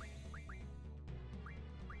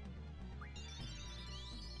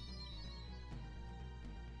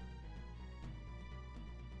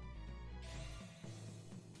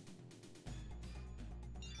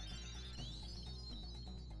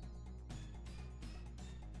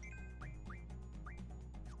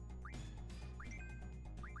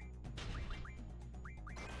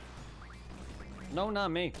 No,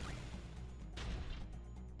 not me.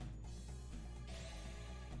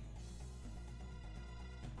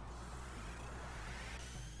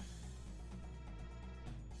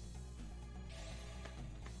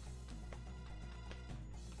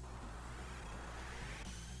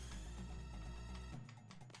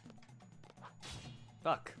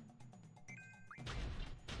 Fuck.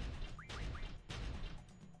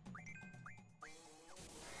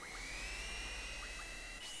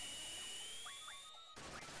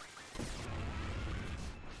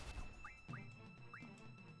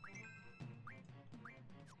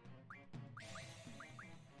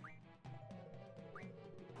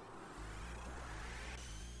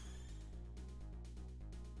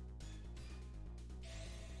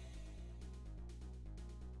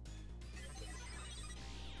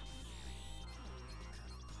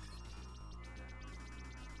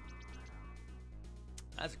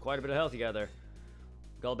 That's quite a bit of health you got there.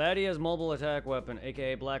 Galbadia's mobile attack weapon,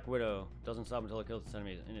 aka Black Widow, doesn't stop until it kills its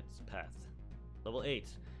enemies in its path. Level 8.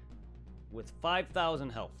 With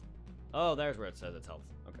 5,000 health. Oh, there's where it says it's health.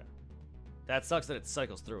 Okay. That sucks that it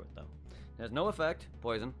cycles through it, though. It has no effect.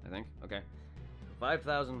 Poison, I think. Okay.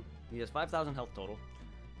 5,000. He has 5,000 health total.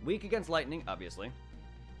 Weak against lightning, obviously.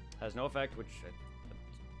 Has no effect, which...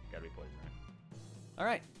 gotta be poison, right?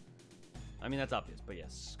 Alright. I mean, that's obvious, but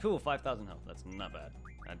yes. Cool, 5,000 health. That's not bad.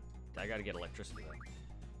 I gotta get electricity, though.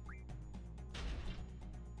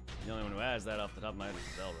 The only one who has that off the top of my head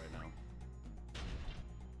is Zell right now.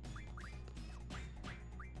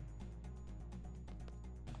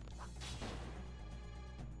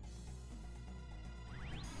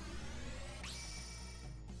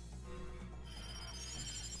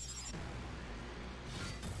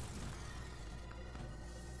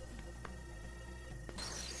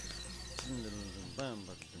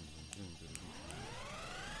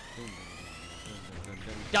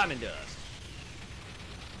 Diamond dust.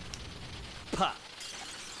 Pop.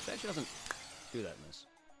 Bet she doesn't do that in this.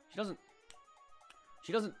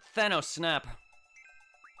 She doesn't Thanos snap.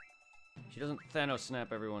 She doesn't Thanos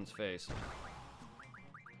snap everyone's face.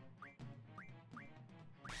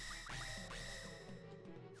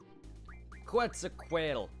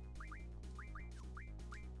 Quetzalcoatl.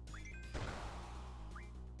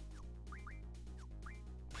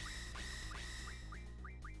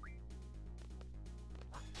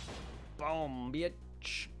 Boom,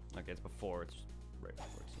 bitch. Okay, it's before. It's right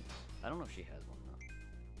before it's. I don't know if she has one though.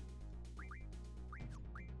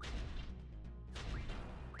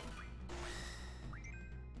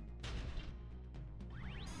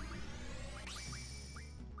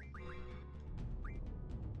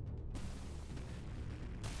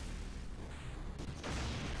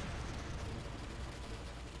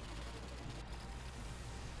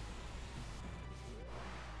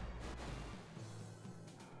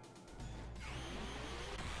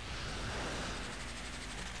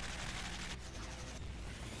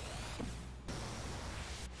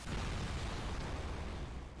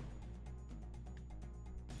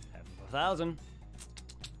 Half of 1,000.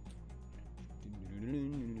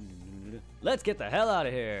 Let's get the hell out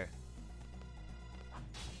of here.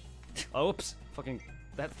 Oops. Fucking,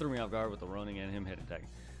 that threw me off guard with the running and him hit attacking.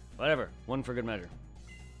 Whatever. One for good measure.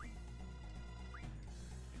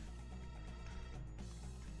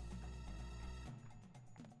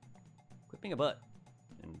 Quit being a butt.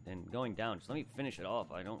 And going down. Just let me finish it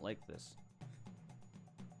off. I don't like this.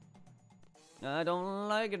 I don't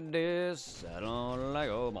like this. I don't like,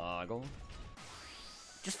 oh my god.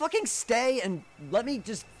 Just fucking stay and let me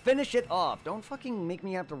just finish it off. Don't fucking make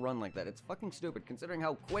me have to run like that. It's fucking stupid considering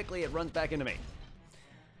how quickly it runs back into me.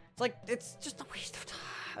 It's like, it's just a waste of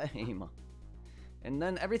time. And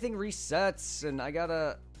then everything resets and I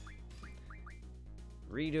gotta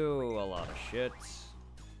redo a lot of shit.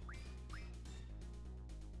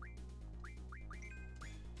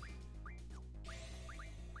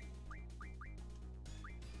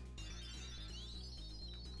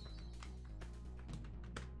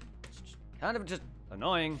 Kind of just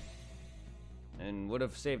annoying, and would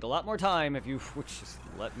have saved a lot more time if you would just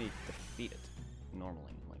let me defeat it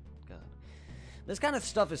normally. Like, God. This kind of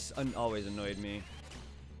stuff has always annoyed me.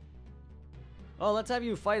 Oh, let's have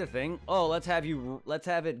you fight a thing. Oh, let's have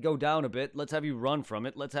it go down a bit. Let's have you run from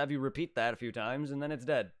it. Let's have you repeat that a few times, and then it's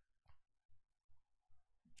dead.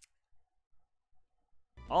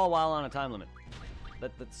 All while on a time limit.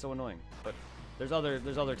 That's so annoying. But there's other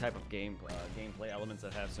type of gameplay elements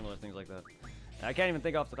that have similar things like that. I can't even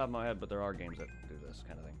think off the top of my head, but there are games that do this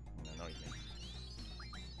kind of thing. I know what you mean.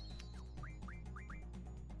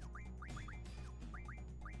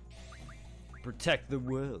 Protect the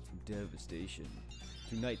world from devastation.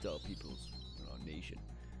 Unite our peoples and our nation.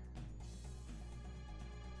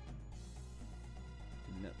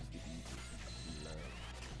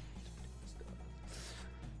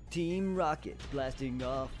 Team Rocket blasting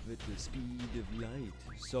off at the speed of light.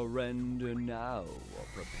 Surrender now or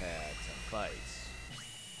prepare to fight.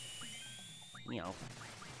 Meow.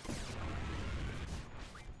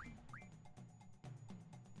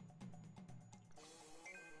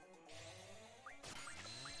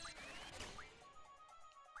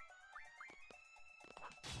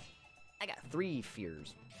 I got 3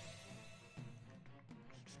 fears.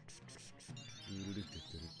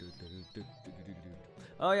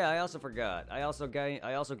 Oh yeah, I also forgot. I also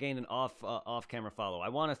gained an off-camera follow. I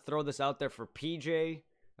want to throw this out there for PJ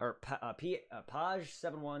or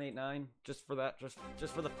Paj7189. Just for that, just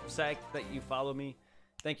for the sake that you follow me.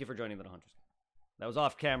 Thank you for joining the Hunters. That was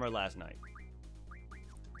off camera last night.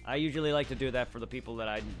 I usually like to do that for the people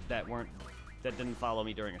that didn't follow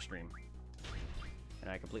me during a stream,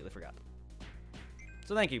 and I completely forgot.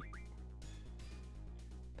 So thank you,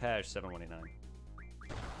 Paj7189.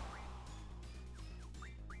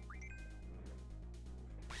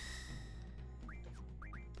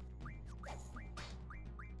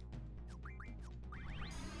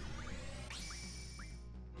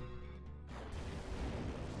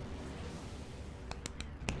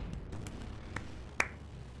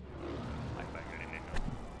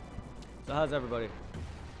 So how's everybody?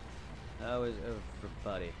 How is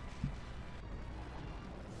everybody?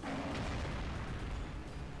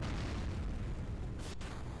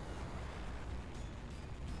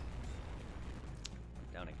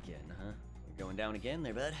 Down again, huh? You're going down again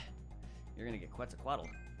there, bud? You're gonna get Quetzalcoatl.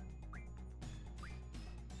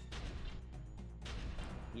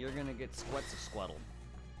 You're gonna get Squetzalcoatl.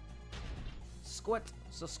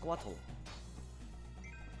 Squetzalcoatl.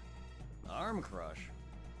 Arm crush.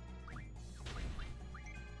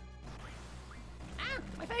 Ah,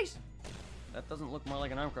 my face! That doesn't look more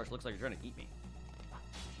like an arm crush. It looks like you're trying to eat me.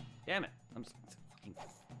 Damn it! I'm fucking.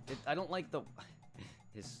 I don't like the.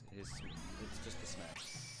 His. It's just a smash.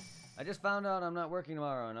 I just found out I'm not working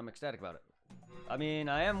tomorrow, and I'm ecstatic about it. I mean,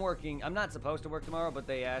 I am working. I'm not supposed to work tomorrow, but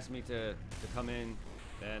they asked me to come in,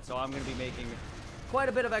 and so I'm going to be making quite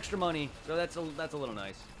a bit of extra money. So that's a little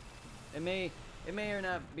nice. It may or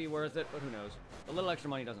not be worth it, but who knows? A little extra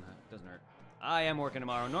money doesn't hurt. I am working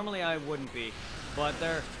tomorrow. Normally I wouldn't be, but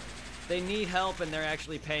they need help, and they're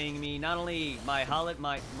actually paying me not only my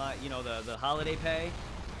you know, the holiday pay,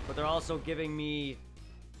 but they're also giving me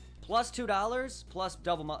plus $2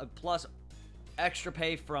 plus extra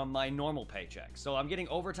pay from my normal paycheck. So I'm getting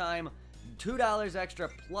overtime, $2 extra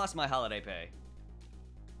plus my holiday pay.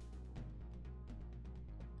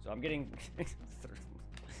 So I'm getting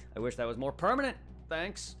I wish that was more permanent.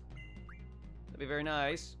 Thanks. That'd be very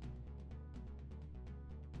nice.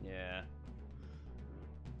 Yeah.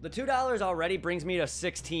 The $2 already brings me to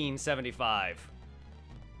 $16.75.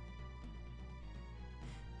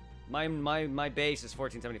 My base is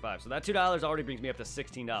 $14.75, so that $2 already brings me up to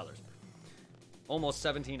 $16. Almost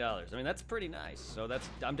 $17. I mean, that's pretty nice. So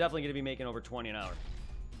I'm definitely going to be making over 20 an hour.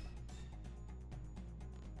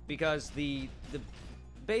 Because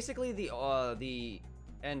basically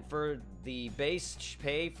and for the base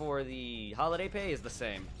pay for the holiday pay is the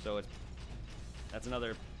same. So that's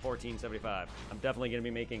another $14.75. I'm definitely going to be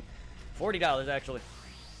making $40 actually.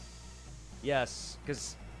 Yes,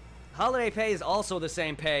 because holiday pay is also the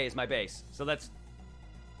same pay as my base. So that's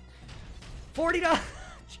 $40.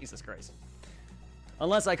 Jesus Christ.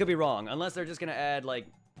 Unless I could be wrong. Unless they're just going to add like...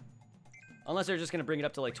 Unless they're just going to bring it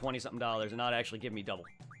up to like $20-something and not actually give me double.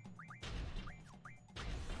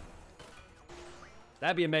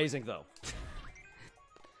 That'd be amazing though.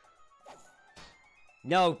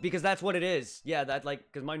 No, because that's what it is. Yeah, that like,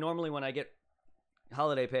 because normally when I get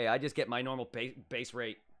holiday pay, I just get my normal base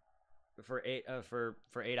rate for 8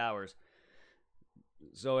 hours.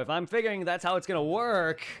 So if I'm figuring that's how it's gonna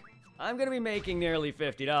work, I'm gonna be making nearly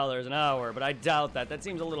 $50 an hour, but I doubt that. That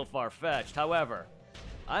seems a little far-fetched. However,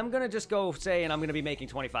 I'm gonna just go say, and I'm gonna be making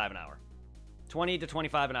 25 an hour. 20 to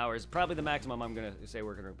 25 an hour is probably the maximum I'm gonna say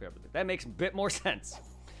we're gonna repair everything. That makes a bit more sense,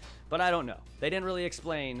 but I don't know. They didn't really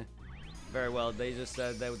explain very well. They just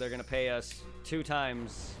said that they're gonna pay us 2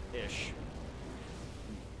 times-ish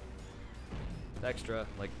extra,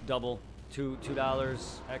 like double,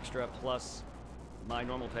 $2 extra plus my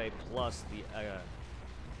normal pay plus the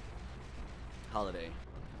holiday,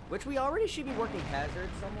 which we already should be working hazard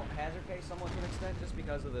pay somewhat to an extent, just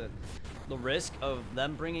because of the risk of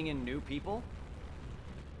them bringing in new people.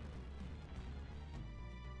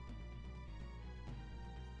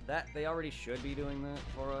 That they already should be doing that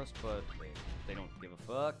for us, but they don't give a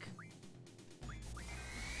fuck.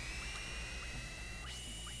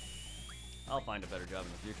 I'll find a better job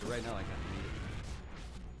in the future. Right now, I kind of need it.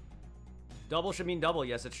 Double should mean double.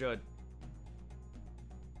 Yes, it should.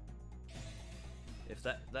 If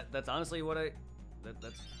that's honestly what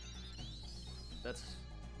that's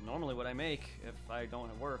normally what I make if I don't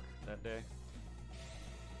have work that day.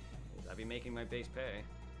 I'd be making my base pay.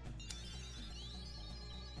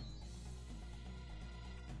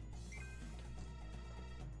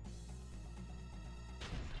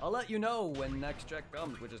 I'll let you know when next check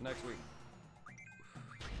comes, which is next week.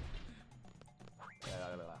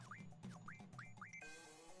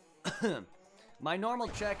 My normal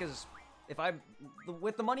check is,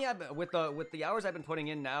 with the money with the hours I've been putting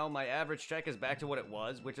in now, my average check is back to what it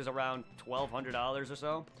was, which is around $1,200 or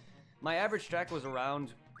so. My average check was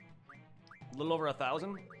around a little over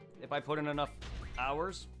 1,000 if I put in enough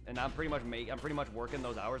hours, and I'm pretty much working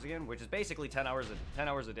those hours again, which is basically 10 hours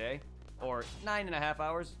a day. Or 9.5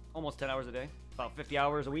 hours, almost 10 hours a day, about 50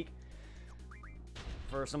 hours a week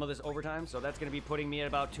for some of this overtime. So that's going to be putting me at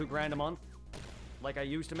about $2 grand a month, like I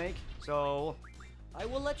used to make. So I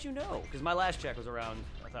will let you know, because my last check was around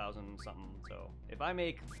 1,000 something. So if I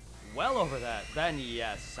make well over that, then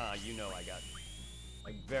yes, you know I got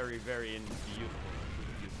a very, very beautiful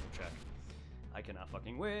check. I cannot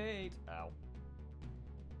fucking wait. Ow.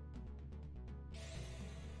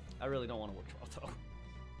 I really don't want to work 12 though.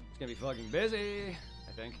 It's gonna be fucking busy,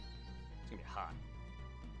 I think. It's gonna be hot.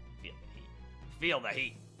 Feel the heat. Feel the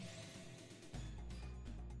heat.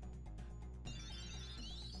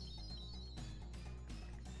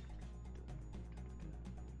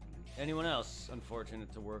 Anyone else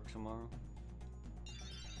unfortunate to work tomorrow?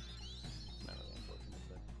 Not really unfortunate,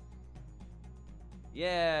 but...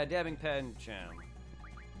 Yeah, dabbing pen jam.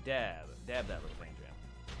 Dab that little pen jam.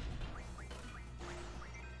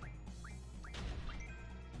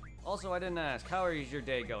 Also, I didn't ask, how is your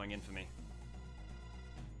day going, Infamy?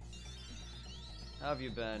 How have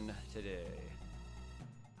you been today?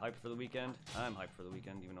 Hyped for the weekend? I'm hyped for the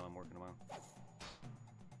weekend, even though I'm working tomorrow.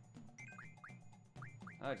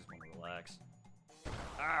 I just want to relax.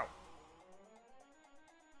 Ow!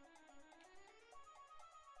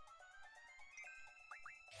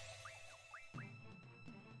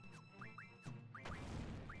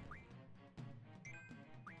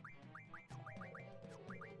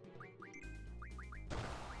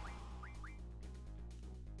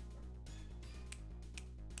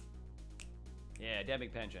 Yeah, dabbing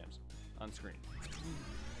panchams on screen.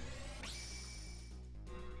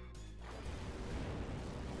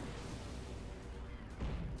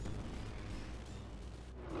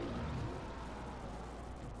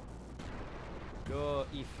 Go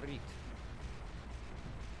Ifrit.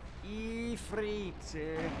 Ifrit.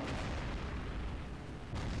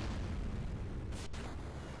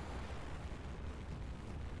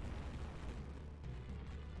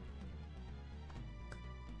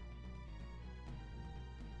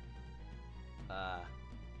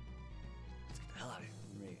 Let's get the hell out of here.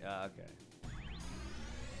 Okay.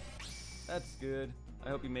 That's good. I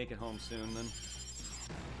hope you make it home soon then.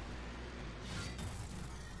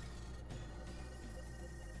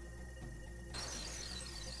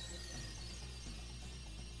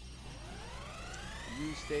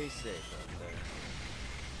 You stay safe out there.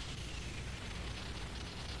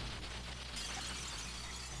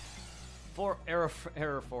 Error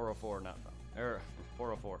 404, not found. Error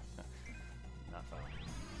 404. Not found.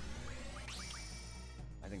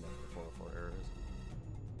 I think that's what the 404 error is.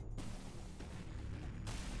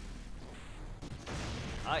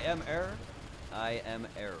 I am error. I am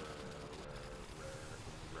error.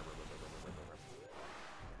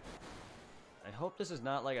 I hope this is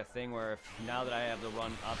not like a thing where if now that I have the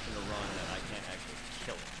option to run that I can't actually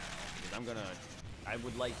kill it now. Because I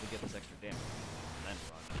would like to get this extra damage and then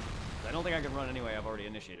run. I don't think I can run anyway, I've already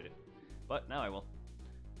initiated it. But now I will.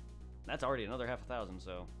 That's already another 5,000,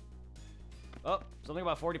 so. Oh, something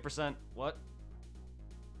about 40%. What?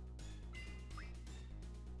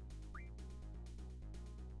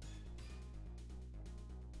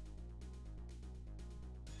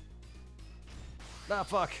 Ah,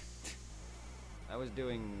 fuck. I was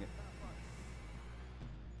doing.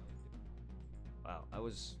 Wow, I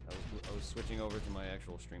was switching over to my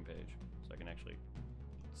actual stream page, so I can actually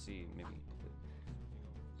see maybe.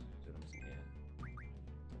 Yeah.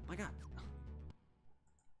 My God.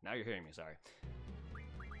 Now you're hearing me. Sorry.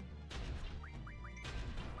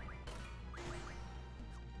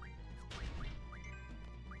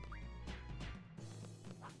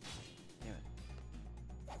 Damn it.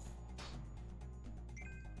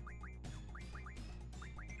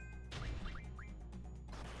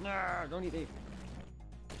 Nah, don't eat me.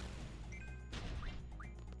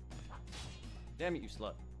 Damn it, you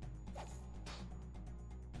slut.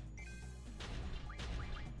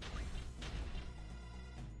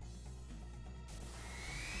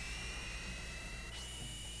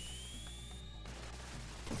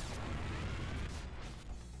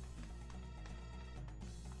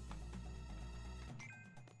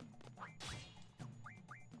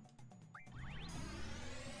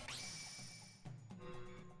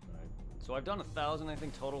 So I've done 1,000, I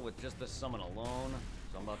think, total with just this summon alone.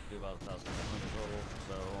 So I'm about to do about 1,500 total.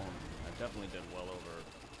 So I definitely did well over,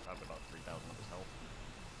 probably about 3,000 of his health.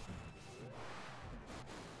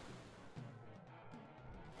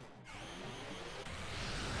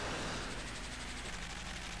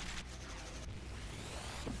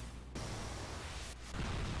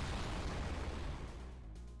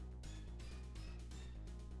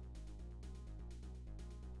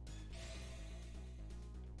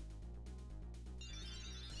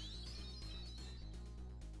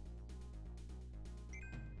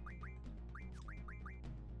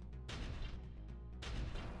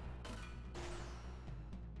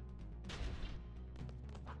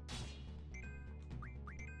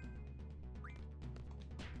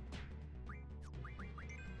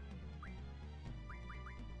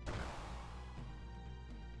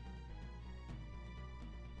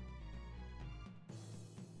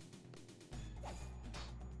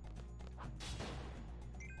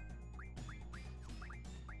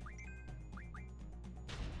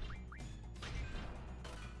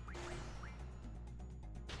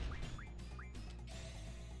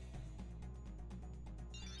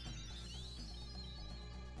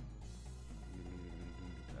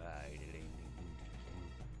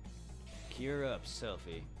 Gear up,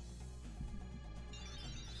 selfie.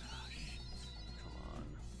 Oh, shit. Come on.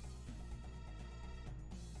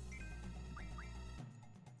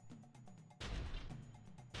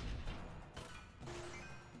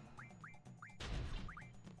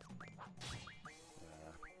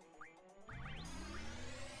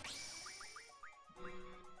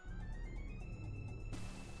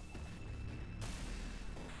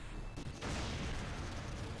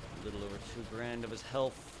 little over 2 grand of his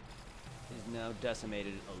health is now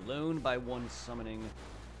decimated alone by one summoning.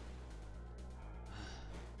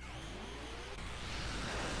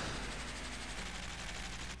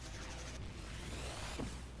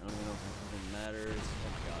 I don't even know if it even matters. Oh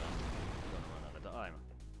my god, I'm gonna run out of time.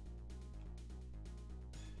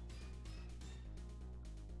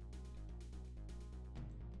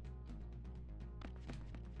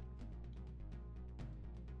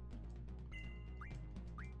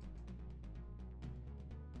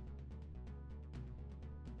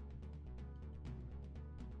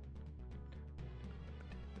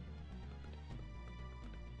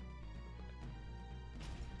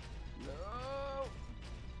 No!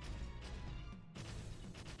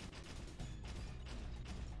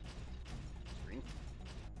 Screen.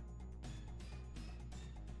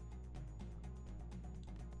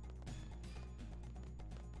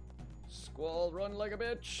 Squall, run like a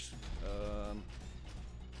bitch.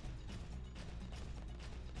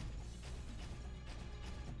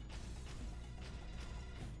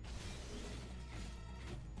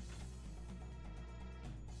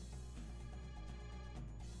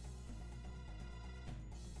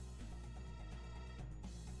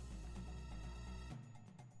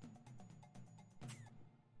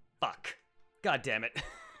 Fuck. God damn it.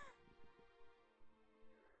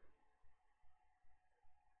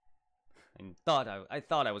 I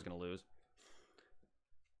thought I was gonna lose.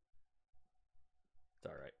 It's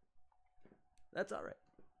alright. That's alright.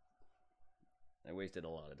 I wasted a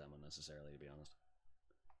lot of time unnecessarily, to be honest.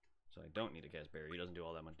 So I don't need to cast Barrier. He doesn't do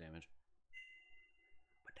all that much damage.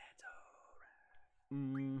 But that's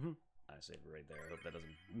alright. Mm-hmm. I saved it right there. I hope that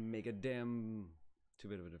doesn't make a damn too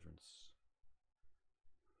bit of a difference.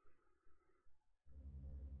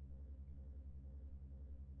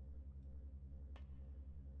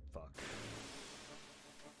 Fuck.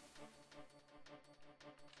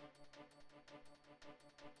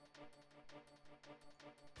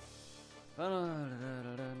 Ow.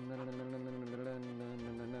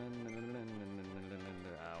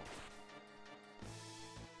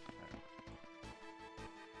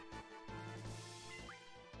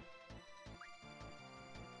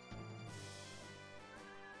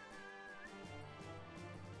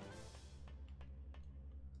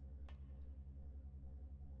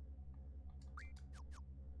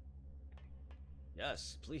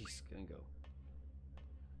 Yes, please, can go.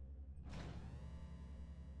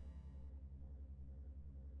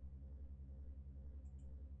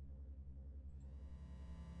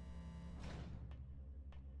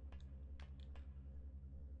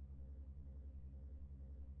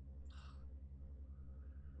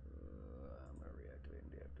 I'm gonna reactivate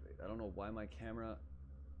and deactivate. I don't know why my camera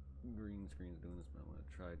green screen is doing this, but I want to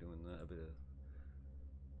try doing that a bit of.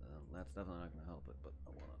 That's definitely not gonna help it, but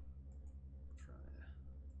I wanna try.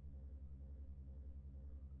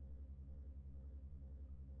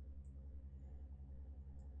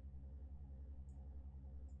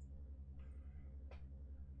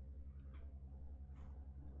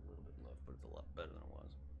 A little bit left, but it's a lot better than it was.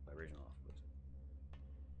 Vibration off, but.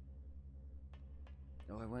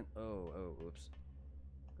 Oh, I went. Oh, oops.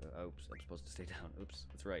 Oops, I'm supposed to stay down. Oops,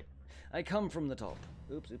 that's right. I come from the top.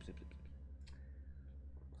 Oops.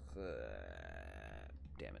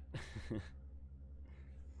 Damn it.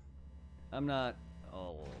 I'm not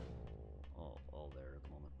all there at the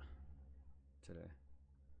moment. Today.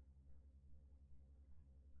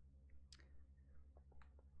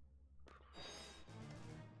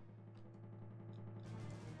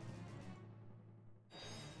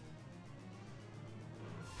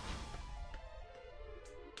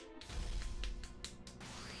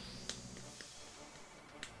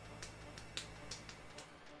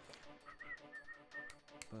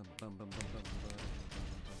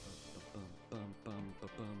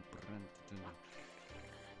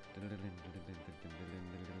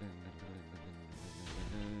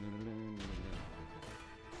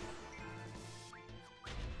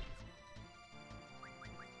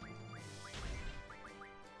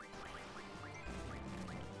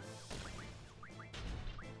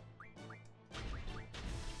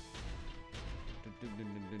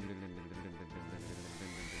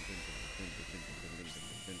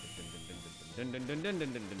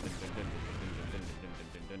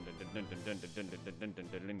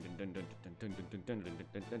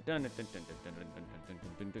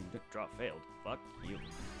 Draw failed. Fuck you.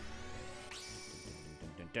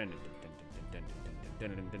 I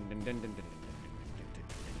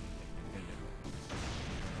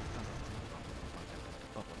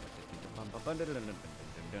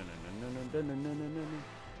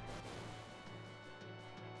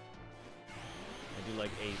do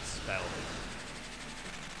like a spell.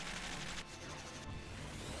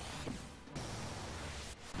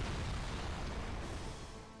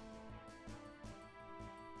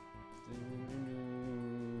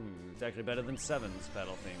 It's actually better than 7's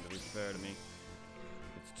battle theme, to be fair to me.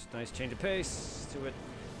 It's just a nice change of pace to it.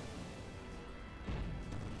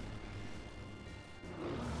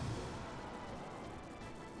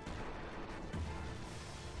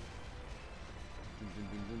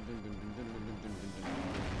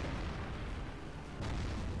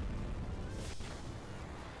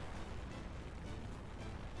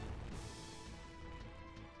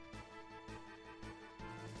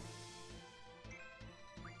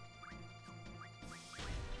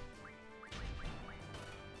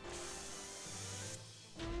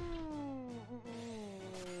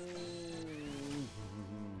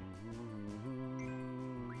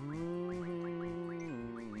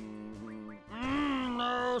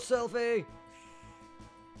 Selfie!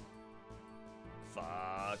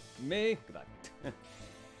 Fuck me. Goodbye.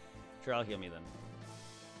 Sure, I'll heal me then.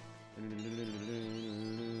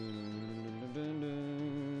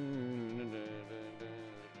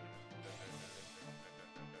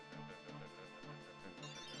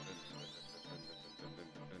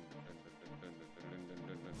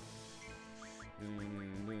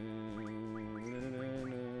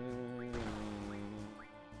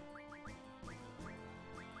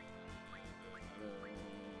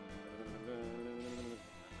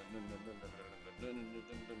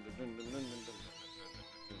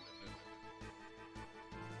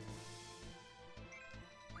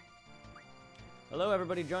 Hello,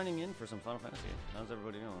 everybody joining in for some Final Fantasy. How's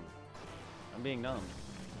everybody doing? I'm being numbed.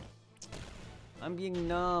 I'm being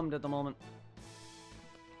numbed at the moment.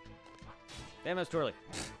 Damn, it's too early.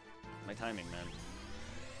 My timing, man.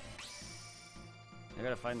 I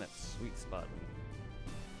gotta find that sweet spot.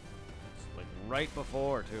 It's like right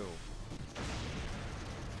before, too.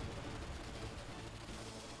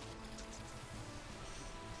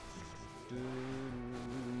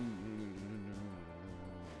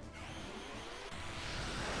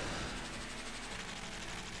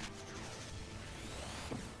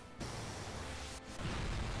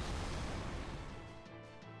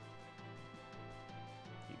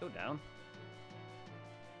 Go down.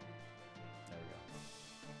 There we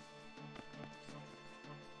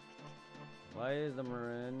go. Why is the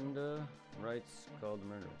Miranda rights called the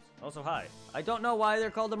Miranda rights? Also, hi. I don't know why they're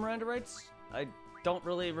called the Miranda rights. I don't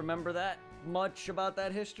really remember that much about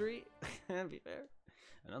that history. To be fair.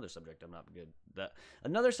 Another subject I'm not good.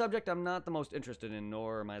 Another subject I'm not the most interested in,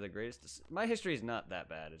 nor am I the greatest. My history is not that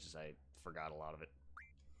bad. It's just I forgot a lot of it.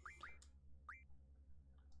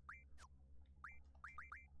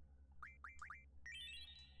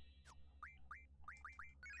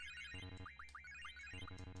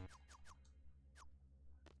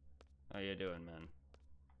 How you doing, man?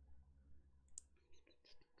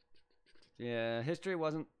 Yeah, history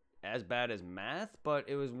wasn't as bad as math, but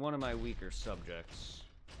it was one of my weaker subjects.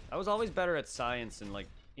 I was always better at science and, like,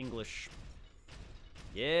 English.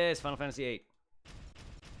 Yes, Final Fantasy VIII.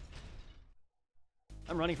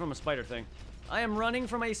 I'm running from a spider thing. I am running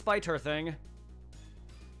from a spider thing.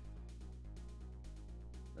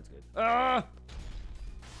 That's good. Ah!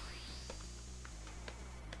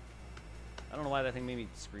 I don't know why that thing made me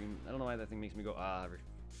scream. I don't know why that thing makes me go, ah.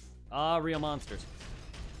 Ah, real monsters.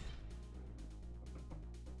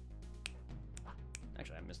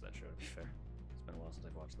 Actually, I missed that show, to be fair. It's been a while since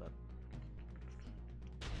I've watched that.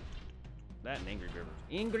 That and Angry Beavers.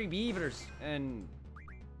 Angry Beavers! And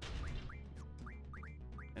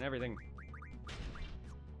everything.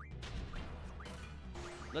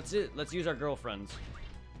 Let's use our girlfriends.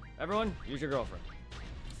 Everyone, use your girlfriend.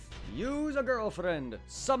 Use a girlfriend!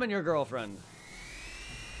 Summon your girlfriend!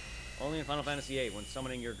 Only in Final Fantasy VIII, when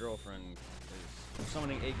summoning your girlfriend is...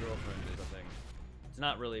 Summoning a girlfriend is a thing. It's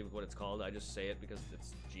not really what it's called, I just say it because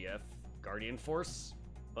it's GF, Guardian Force,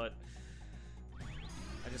 but...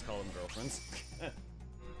 I just call them girlfriends.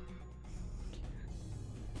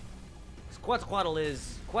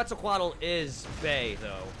 Quetzalcoatl is bae,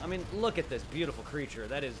 though. I mean, look at this beautiful creature.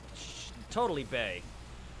 That is totally bae.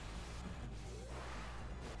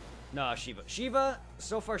 Nah, Shiva. Shiva,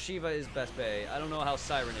 so far Shiva is best bae. I don't know how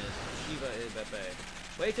Siren is, but Shiva is best bae.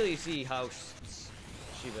 Wait till you see how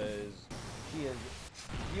Shiva is. She is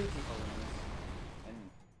beautiful. And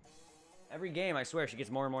every game, I swear, she gets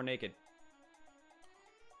more and more naked.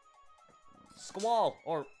 Squall,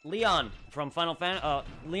 or Leon from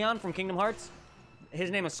Leon from Kingdom Hearts. His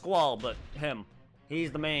name is Squall, but him. He's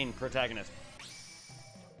the main protagonist.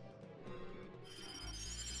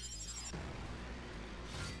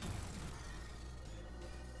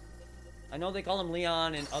 I know they call him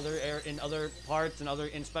Leon in other parts and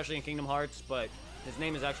especially in Kingdom Hearts, but his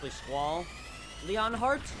name is actually Squall. Leon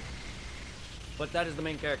Hart. But that is the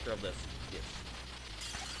main character of this. Yes.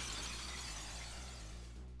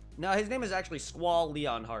 No, his name is actually Squall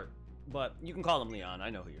Leon Hart, but you can call him Leon. I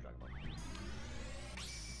know who you're talking about.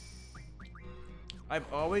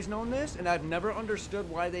 I've always known this, and I've never understood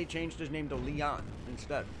why they changed his name to Leon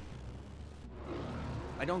instead.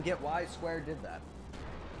 I don't get why Square did that.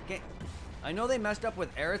 Okay, I know they messed up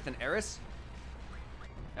with Aerith and Eris.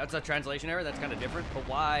 That's a translation error, that's kind of different, but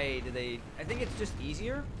why did they... I think it's just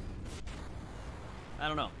easier. I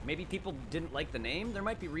don't know. Maybe people didn't like the name? There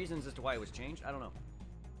might be reasons as to why it was changed. I don't know.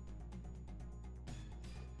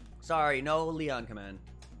 Sorry, no Leon command.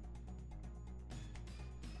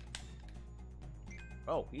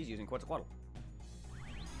 Oh, he's using Quetzalcoatl.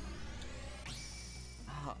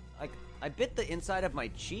 I bit the inside of my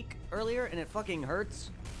cheek earlier, and it fucking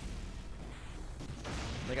hurts.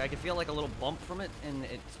 Like, I can feel like a little bump from it, and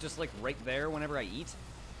it's just like right there whenever I eat.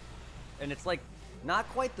 And it's like, not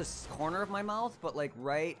quite the corner of my mouth, but like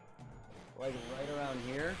right around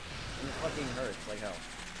here. And it fucking hurts like hell.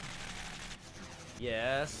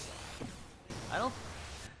 Yes. I don't...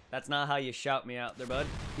 That's not how you shout me out there, bud.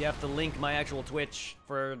 You have to link my actual Twitch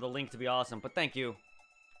for the link to be awesome, but thank you.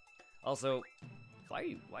 Also,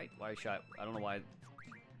 why shout? I don't know why.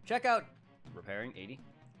 Check out repairing 80.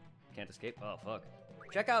 Can't escape. Oh fuck.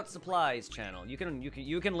 Check out Supplies channel. You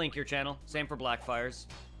can link your channel. Same for Blackfires.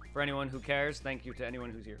 For anyone who cares, thank you to anyone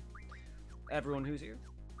who's here. Everyone who's here.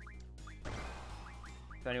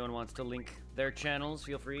 If anyone wants to link their channels,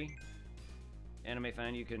 feel free. Anime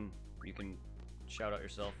fan, you can shout out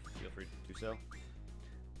yourself. Feel free to do so.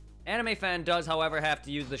 Anime fan does, however, have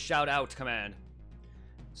to use the shout out command.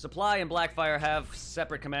 Supply and Blackfire have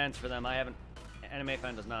separate commands for them. I haven't. Anime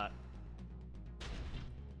fan does not.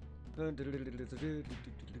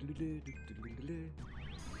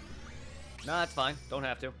 Nah, it's fine. Don't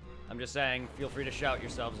have to. I'm just saying, feel free to shout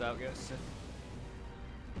yourselves out, guys.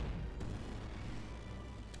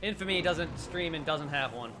 Infamy doesn't stream and doesn't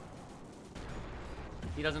have one.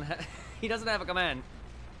 He doesn't have. He doesn't have a command.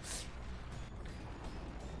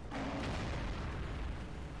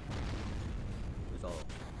 Who's all?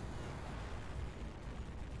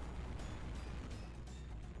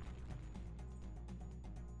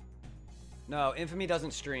 No, Infamy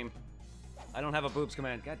doesn't stream. I don't have a boobs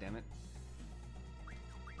command. God damn it.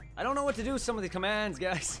 I don't know what to do with some of the commands,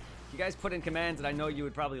 guys. You guys put in commands that I know you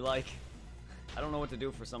would probably like. I don't know what to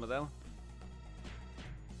do for some of them.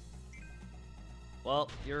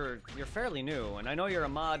 Well, you're fairly new, and I know you're a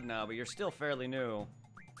mod now, but you're still fairly new.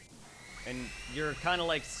 And you're kind of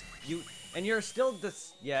like you're still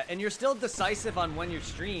decisive on when you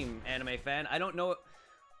stream, Anime fan. I don't know.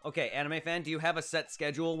 Okay, Anime fan, do you have a set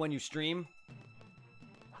schedule when you stream?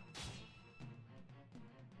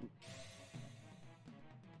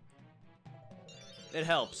 It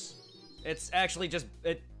helps. It's actually just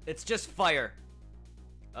it's just fire.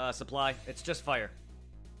 Supply. It's just fire.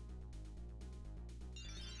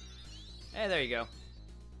 Hey, there you go.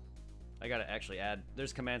 I gotta actually add.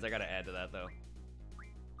 There's commands I gotta add to that though.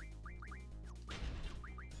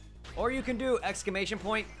 Or you can do exclamation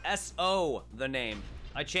point SO the name.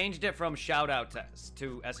 I changed it from shout out to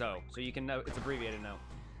SO, so you can know it's abbreviated now.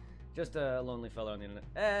 Just a lonely fella on the internet.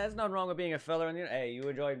 There's nothing wrong with being a fella on the internet. Hey, you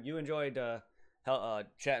enjoyed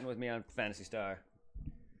chatting with me on Phantasy Star.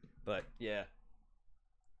 But yeah.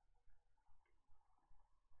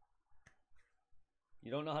 You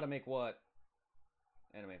don't know how to make what?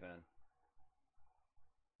 Anime fan.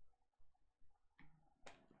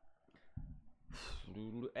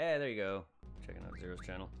 Hey, there you go. Checking out Zero's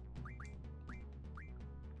channel.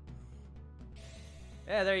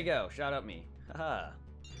 Yeah, there you go. Shout out me. Haha.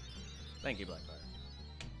 Thank you, Blackfire.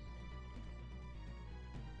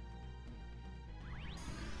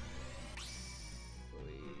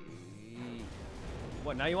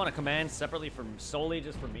 What, now you want to command separately from solely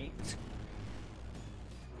just for me?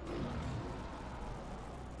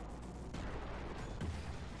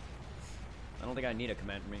 I don't think I need a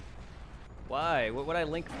command for me. Why? What would I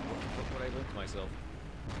link? What would I link to myself?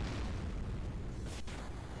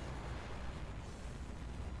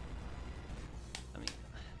 I mean,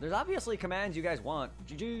 there's obviously commands you guys want.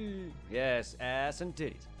 GG. Yes, ass and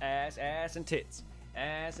titties. Ass, ass and tits.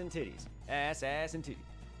 Ass and titties. Ass, ass and titties.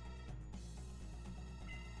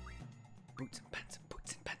 Boots and pants and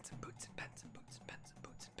boots and pants and boots and pants and boots and pants and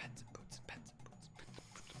boots and pants and boots and pants and boots and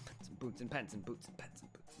pants and boots and pants and boots and pants and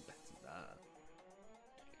boots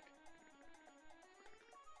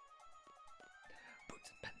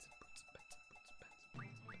and pants and boots and pants and boots and pants and boots and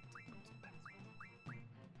pants and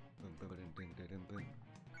boots and pants and boots and pants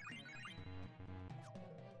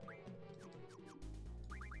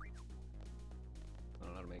and boots and pants. I don't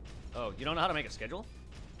know how to make. Oh, you don't know how to make a schedule?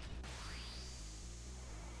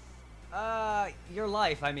 your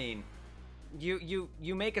life, I mean. You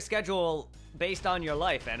make a schedule based on your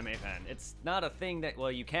life, anime fan. It's not a thing that,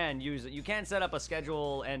 well, you can use it. You can set up a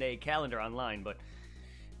schedule and a calendar online, but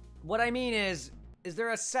what I mean is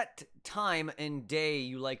there a set time and day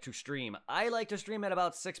you like to stream? I like to stream at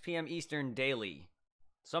about 6 p.m. Eastern daily.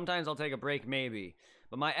 Sometimes I'll take a break, maybe.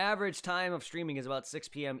 But my average time of streaming is about 6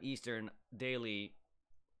 p.m. Eastern daily.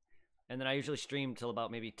 And then I usually stream till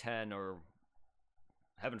about maybe 10 or,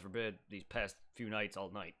 heaven forbid, these past few nights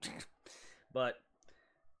all night. But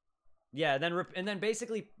yeah, and then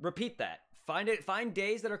basically repeat that. Find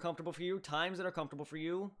days that are comfortable for you, times that are comfortable for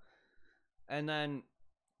you, and then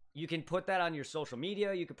you can put that on your social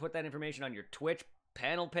media. You can put that information on your Twitch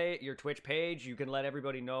panel page, your Twitch page. You can let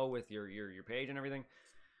everybody know with your page and everything.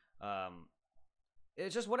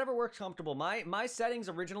 It's just whatever works comfortable. My settings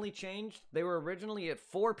originally changed. They were originally at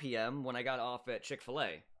 4 p.m. when I got off at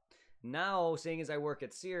Chick-fil-A. Now, seeing as I work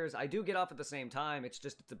at Sears, I do get off at the same time. It's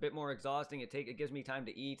a bit more exhausting. It gives me time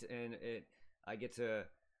to eat, and I get to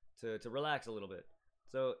relax a little bit.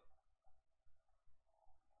 So,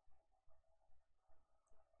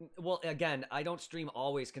 well, again, I don't stream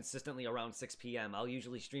always consistently around 6 p.m. I'll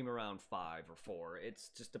usually stream around 5 or 4. It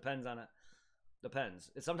just depends on it. Depends.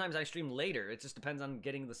 Sometimes I stream later. It just depends on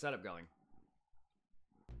getting the setup going.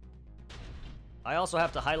 I also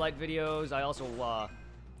have to highlight videos. I also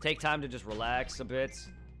take time to just relax a bit.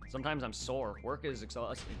 Sometimes I'm sore. Work is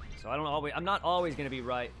exhausting, so I'm not always gonna be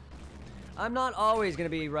right. I'm not always gonna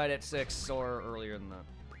be right at 6 or earlier than that.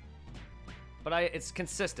 But it's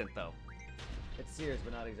consistent though. It's Sears,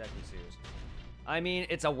 but not exactly Sears. I mean,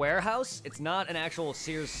 it's a warehouse. It's not an actual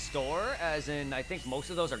Sears store, as in I think most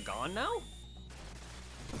of those are gone now.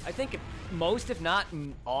 I think most, if not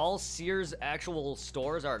all, Sears actual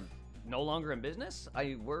stores are no longer in business.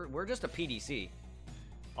 We're just a PDC.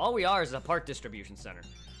 All we are is a part distribution center.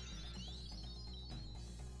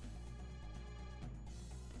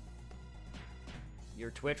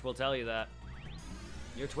 Your Twitch will tell you that.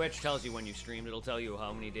 Your Twitch tells you when you streamed. It'll tell you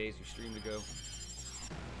how many days you streamed ago.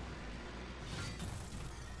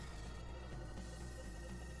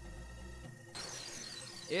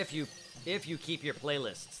 If you keep your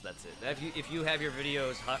playlists, that's it. If you have your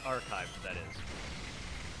videos archived, that is.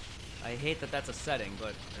 I hate that that's a setting,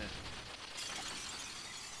 but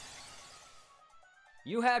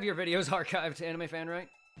You have your videos archived, Anime Fan, right?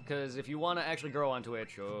 Because if you want to actually grow on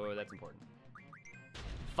Twitch, oh, that's important.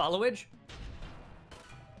 Followage?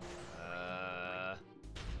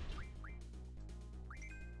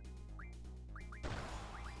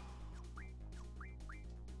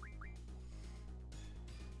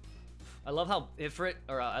 I love how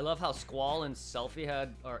I love how Squall and Selfie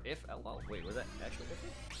had, or well, wait, was that actually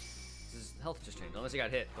Ifrit? His health just changed, unless he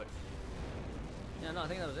got hit, but... Yeah, no, I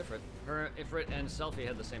think that was Ifrit. Ifrit and Selfie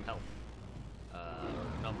had the same health.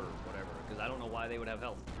 Or number, whatever, because I don't know why they would have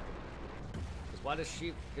health. Because why does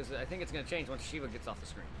Shiva... Because I think it's going to change once Shiva gets off the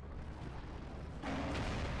screen.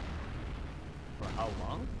 For how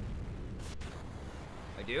long?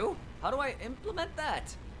 I do? How do I implement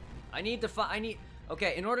that? I need to find...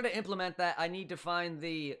 Okay, in order to implement that, I need to find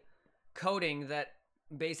the coding that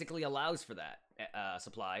basically allows for that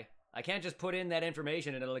supply. I can't just put in that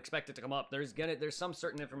information and it'll expect it to come up. There's some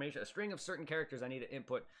certain information, a string of certain characters I need to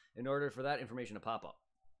input in order for that information to pop up.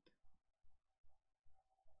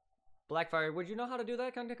 Blackfire, would you know how to do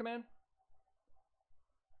that kind of command?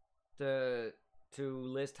 To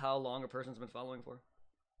list how long a person's been following for?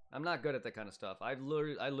 I'm not good at that kind of stuff. I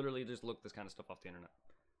literally just look this kind of stuff off the internet.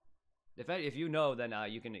 If you know, then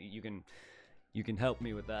you can help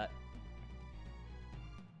me with that.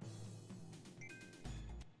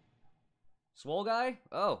 Swole guy?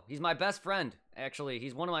 Oh, he's my best friend. Actually,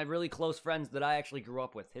 he's one of my really close friends that I actually grew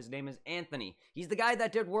up with. His name is Anthony. He's the guy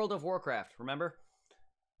that did World of Warcraft. Remember?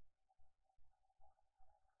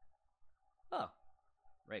 Oh,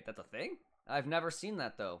 right. That's a thing. I've never seen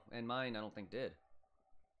that though, and mine I don't think did.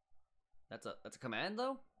 That's a command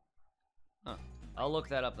though. Huh. I'll look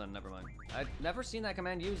that up then, never mind. I've never seen that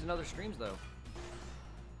command used in other streams, though.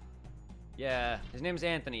 Yeah, his name's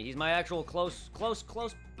Anthony. He's my actual close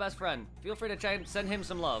best friend. Feel free to try and send him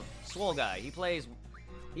some love. Swole guy.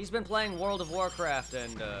 He's been playing World of Warcraft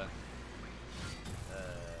and, I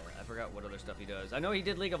forgot what other stuff he does. I know he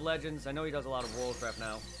did League of Legends. I know he does a lot of Warcraft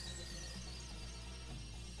now.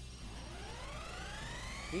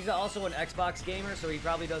 He's also an Xbox gamer, so he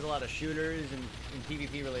probably does a lot of shooters and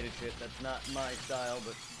PvP related shit. That's not my style,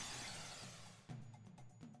 but...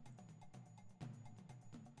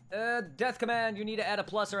 Death Command, you need to add a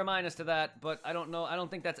plus or a minus to that, but I don't know. I don't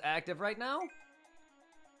think that's active right now.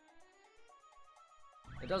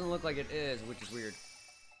 It doesn't look like it is, which is weird.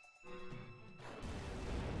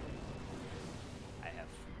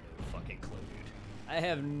 fucking clue, dude. I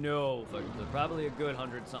have no fucking clue. Probably a good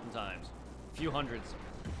 100-something times. Few hundred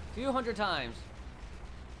times.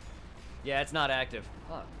 Yeah, it's not active.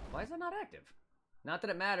 Fuck. Why is that not active? Not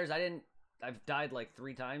that it matters. I've died like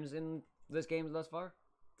 3 times in this game thus far.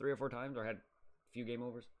 3 or 4 times, or had a few game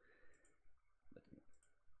overs.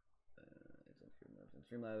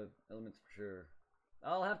 Streamlab elements for sure.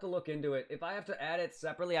 I'll have to look into it. If I have to add it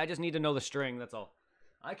separately, I just need to know the string, that's all.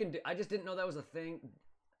 I just didn't know that was a thing.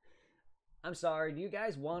 I'm sorry, do you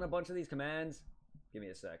guys want a bunch of these commands? Give me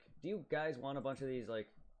a sec. Do you guys want a bunch of these, like,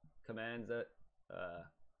 commands that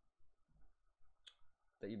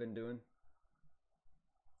you've been doing?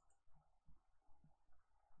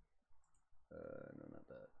 No, not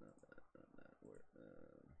that.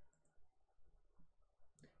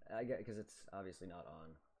 I get, because it's obviously not on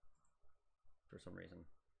for some reason.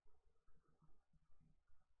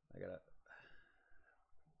 I gotta.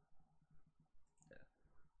 Yeah.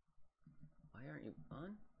 Why aren't you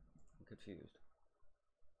on? I'm confused.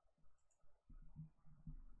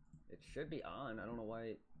 It should be on. I don't know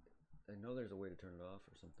why. I know there's a way to turn it off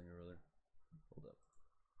or something or other. Hold up.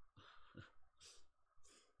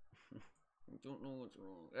 I don't know what's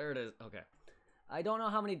wrong. There it is. Okay. I don't know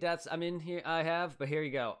how many deaths I'm in here. I have, but here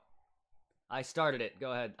you go. I started it.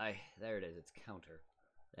 Go ahead. There it is. It's counter.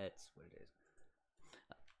 That's what it is.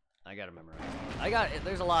 I gotta memorize.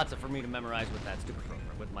 There's a lot for me to memorize with that stupid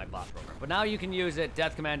program, with my bot program. But now you can use it.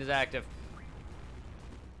 Death command is active.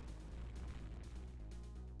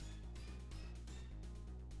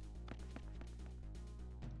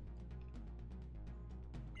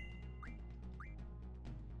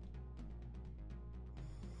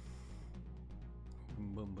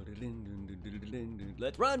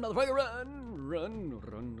 Let's run, motherfucker, run.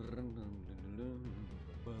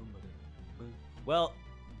 Well,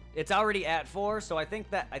 it's already at 4, so I think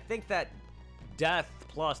that death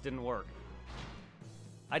plus didn't work.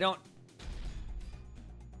 I don't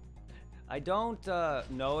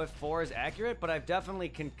know if 4 is accurate, but I definitely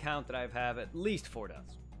can count that I've had at least 4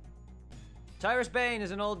 deaths. Tyrus Bane is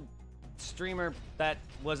an old streamer that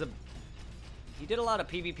was he did a lot of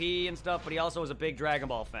PvP and stuff, but he also was a big Dragon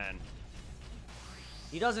Ball fan.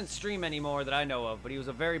 He doesn't stream anymore that I know of, but he was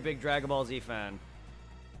a very big Dragon Ball Z fan.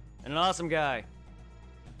 And an awesome guy.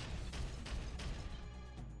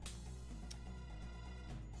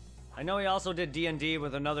 I know he also did D&D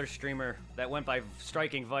with another streamer that went by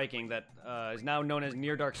Striking Viking that is now known as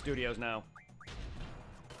Near Dark Studios now.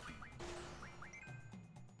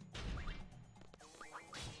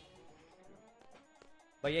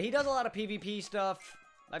 But yeah, he does a lot of PvP stuff.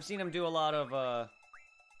 I've seen him do a lot of, what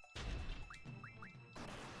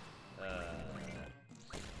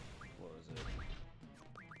was it?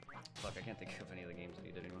 Fuck, I can't think of any of the games that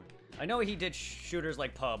he did anymore. I know he did shooters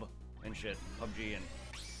like Pub and shit, PUBG and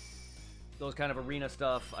those kind of arena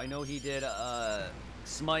stuff. I know he did,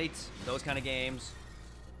 Smite, those kind of games.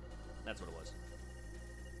 That's what it was.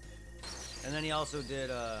 And then he also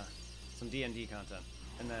did, some D&D content.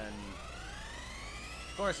 And then...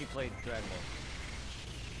 of course he played Dragon Ball.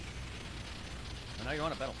 And now you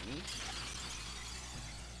want to battle me?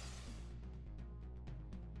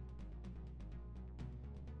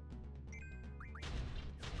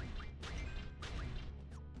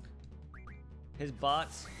 His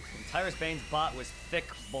bots, Tyrus Bane's bot was Thick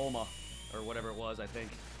Bulma, or whatever it was, I think.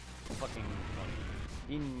 Fucking funny.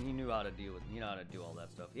 He knew how to deal with, he knew how to do all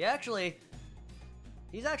that stuff.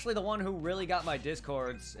 He's actually the one who really got my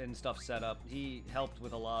Discords and stuff set up. He helped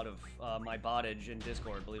with a lot of my bottage in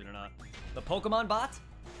Discord, believe it or not. The Pokemon bot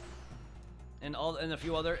and a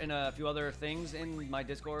few other things in my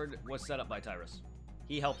Discord was set up by Tyrus.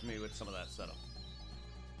 He helped me with some of that setup.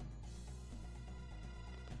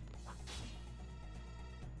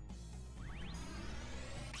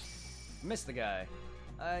 Missed the guy.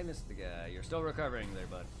 I missed the guy. You're still recovering there,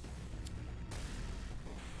 bud.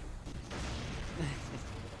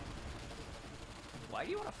 Why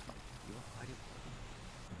do you want to fuck? Why do you...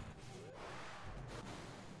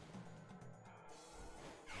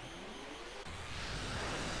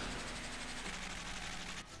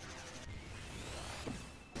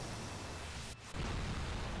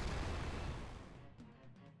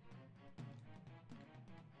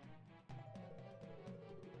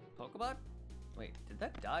 Pokebot? Wait, did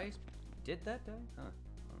that die? Did that die? Huh.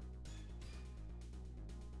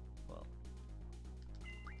 Well.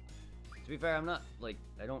 To be fair, I'm not, like,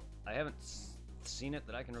 I haven't seen it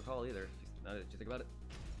that I can recall either. Now that you think about it.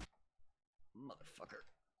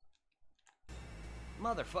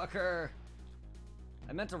 Motherfucker!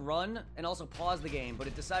 I meant to run and also pause the game, but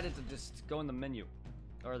it decided to just go in the menu.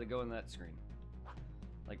 Or to go in that screen.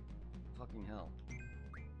 Like, fucking hell.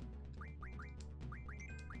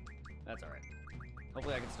 That's alright.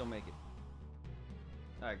 Hopefully I can still make it.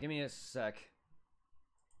 Alright, give me a sec.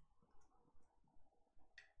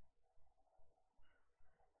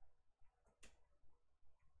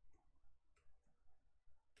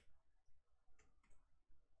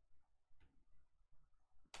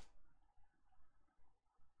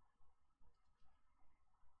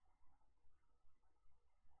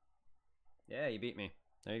 Yeah, you beat me.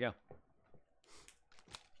 There you go.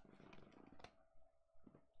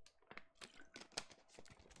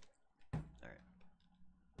 Alright.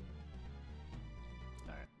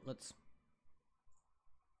 Alright, let's...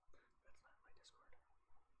 That's not my Discord.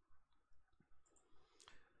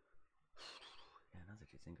 Yeah, now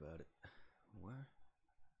that you think about it. Where?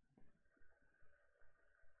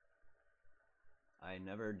 I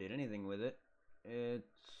never did anything with it.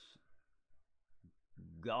 It's...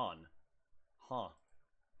 gone. Huh.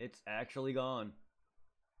 It's actually gone.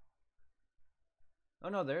 Oh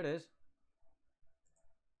no, there it is.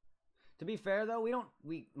 To be fair though,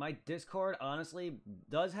 my Discord honestly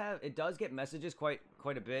does get messages quite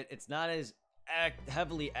a bit. It's not as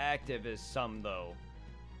heavily active as some though.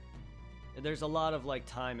 There's a lot of like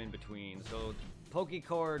time in between, so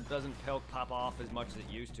Pokecord doesn't pop off as much as it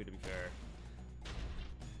used to be fair.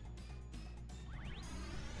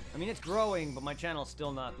 I mean, it's growing, but my channel's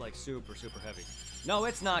still not, like, super heavy. No,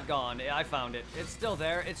 it's not gone. I found it. It's still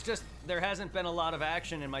there. It's just, there hasn't been a lot of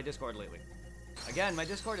action in my Discord lately. Again, my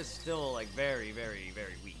Discord is still, like, very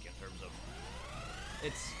weak in terms of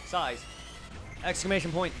its size.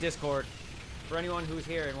 Exclamation point Discord. For anyone who's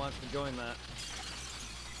here and wants to join that.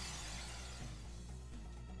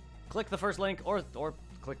 Click the first link, or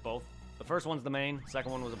click both. The first one's the main,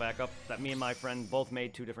 second one was a backup that me and my friend both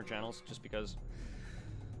made 2 different channels, just because...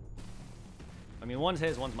 I mean, one's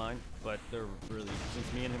his, one's mine, but they're really,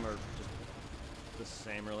 since me and him are just the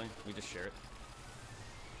same, really, we just share it.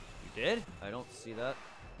 You did? I don't see that.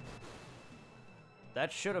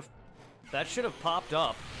 That should have popped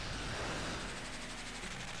up.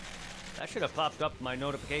 That should have popped up my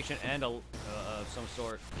notification and some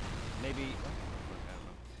sort. Maybe,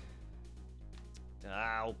 I don't know.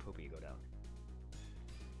 Ow, poopy, go down.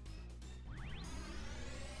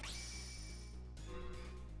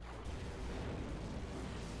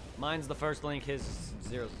 Mine's the first link, his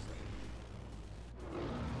zero's the second.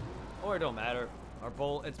 Or it don't matter.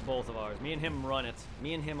 It's both of ours. Me and him run it.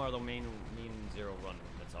 Me and him are the main, me and Zero run it.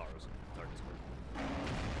 That's ours. It's our Discord.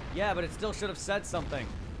 Yeah, but it still should have said something.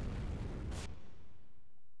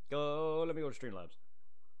 Let me go to Streamlabs.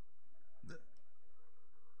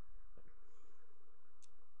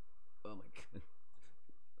 Oh my god.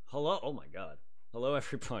 Hello? Oh my god. Hello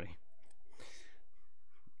everybody.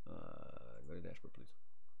 Go to dashboard, please.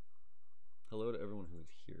 Hello to everyone who is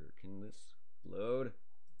here. Can this load?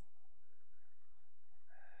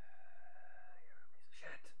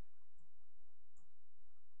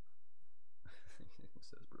 You're a piece of shit. It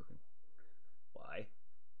says broken. Why?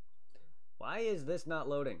 Why is this not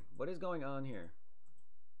loading? What is going on here?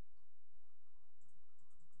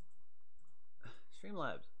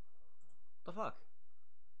 Streamlabs. The fuck?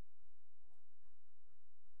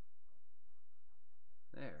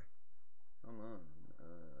 There. Come on.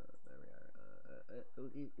 There we are.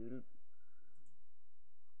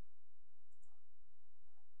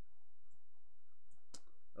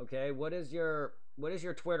 Okay, what is your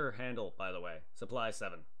Twitter handle, by the way?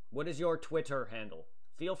 Supply7. What is your Twitter handle?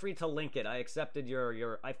 Feel free to link it. I accepted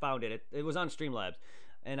your I found it. It was on Streamlabs,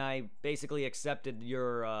 and I basically accepted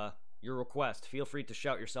your request. Feel free to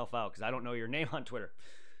shout yourself out because I don't know your name on Twitter.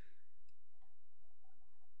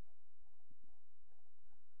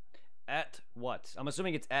 At what? I'm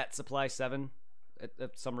assuming it's at Supply7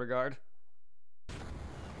 at some regard.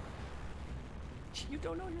 You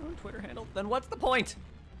don't know your own Twitter handle? Then what's the point?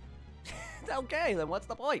 Okay, then what's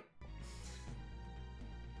the point?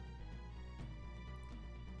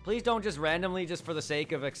 Please don't just randomly, just for the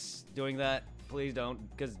sake of doing that. Please don't,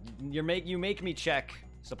 because you make me check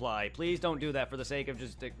Supply. Please don't do that for the sake of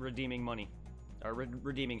just redeeming money. Or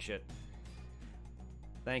redeeming shit.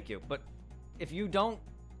 Thank you. But if you don't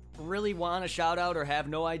really want a shout out or have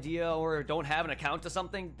no idea or don't have an account to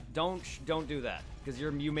something, don't do that, because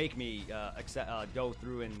you make me go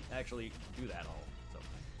through and actually do that all. So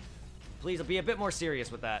please be a bit more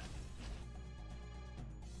serious with that.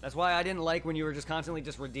 That's why I didn't like when you were just constantly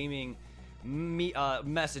just redeeming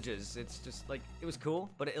messages. It's just like, it was cool,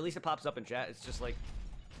 but at least it pops up in chat. It's just like,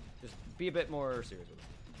 just be a bit more serious with it.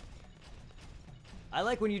 I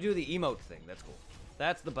like when you do the emote thing. That's cool.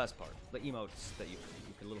 That's the best part. The emotes that you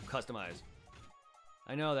can little customize.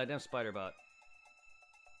 I know, that damn spider bot.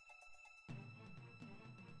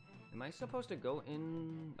 Am I supposed to go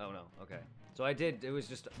in? Oh no. Okay. So I did. It was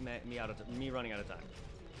just me running out of time.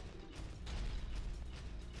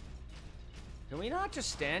 Can we not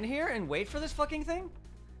just stand here and wait for this fucking thing?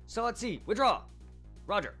 So let's see. Withdraw.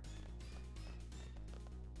 Roger.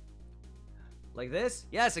 Like this?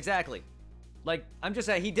 Yes, exactly. Like, I'm just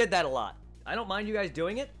saying, he did that a lot. I don't mind you guys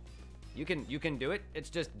doing it. You can do it. It's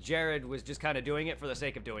just Jared was just kind of doing it for the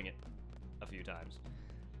sake of doing it a few times.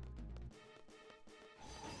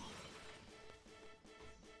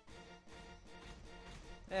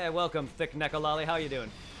 Hey, welcome, Thick Neckololly. How you doing?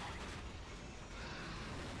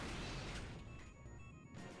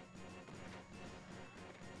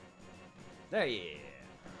 There, yeah.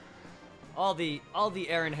 All the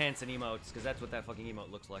Aaron Hansen emotes, because that's what that fucking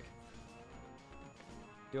emote looks like.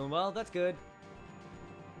 Doing well? That's good.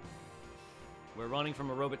 We're running from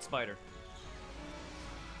a robot spider.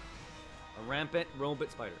 A rampant robot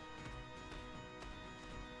spider.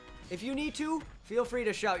 If you need to, feel free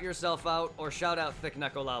to shout yourself out or shout out Thick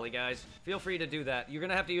Neckololly, guys. Feel free to do that. You're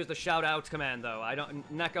gonna have to use the shout out command though.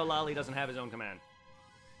 Neckololly doesn't have his own command.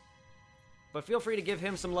 But feel free to give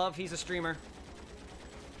him some love. He's a streamer.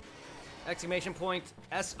 Exclamation point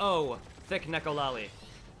SO Thick Neckololly.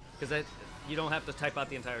 Because you don't have to type out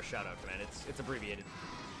the entire shout out command. It's abbreviated.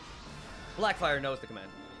 Blackfire knows the command.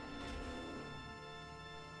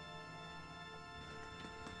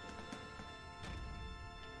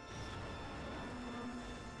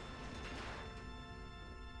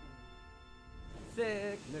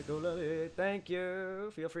 Thick Neckololly, thank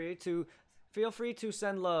you. Feel free to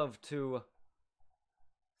send love to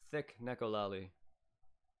Thick Neckololly.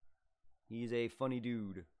 He's a funny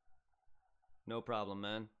dude. No problem,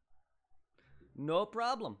 man. No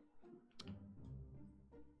problem.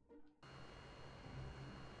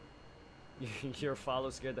 Your follow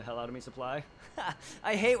scared the hell out of me, Supply.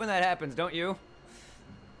 I hate when that happens, don't you?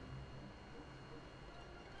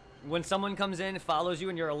 When someone comes in, follows you,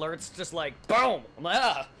 and your alerts just like, boom! I'm like,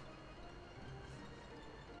 ah!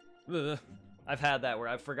 Ugh. I've had that where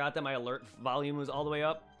I forgot that my alert volume was all the way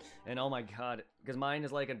up, and oh my god, because mine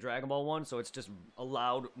is like a Dragon Ball one, so it's just a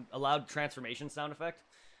loud transformation sound effect.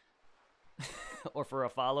 Or for a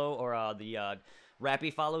follow, or the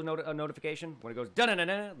Rappy follow notification, when it goes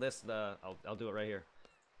da-na-na-na, I'll do it right here.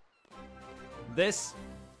 This,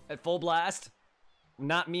 at full blast,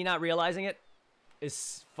 not realizing it,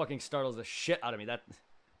 is fucking startles the shit out of me.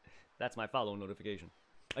 That's my follow notification.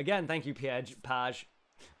 Again, thank you,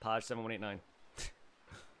 Paj7189,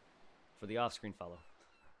 for the off-screen follow.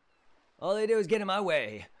 All they do is get in my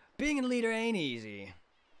way. Being a leader ain't easy.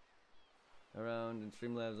 Around in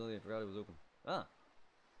Streamlabs, I forgot it was open. Ah.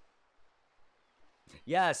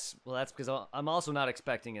 Yes, well that's because I'm also not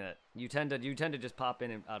expecting it. You tend to just pop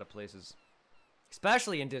in and out of places,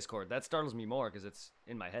 especially in Discord. That startles me more because it's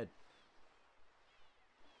in my head.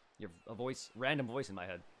 You're a random voice in my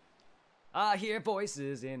head. I hear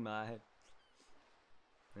voices in my head,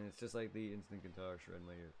 and it's just like the instant guitar shred in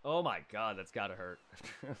my ear. Oh my god, that's gotta hurt.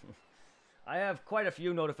 I have quite a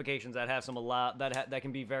few notifications that have some that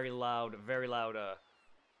can be very loud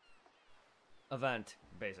event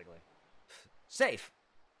basically. Safe.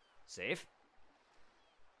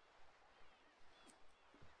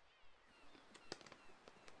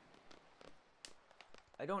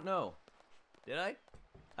 I don't know. Did I?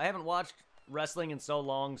 I haven't watched wrestling in so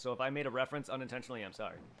long, so if I made a reference unintentionally, I'm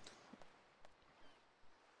sorry.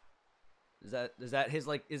 Is that his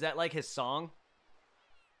song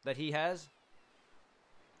that he has?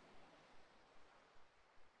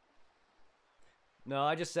 No,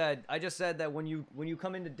 I just said that when you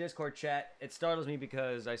come into Discord chat, it startles me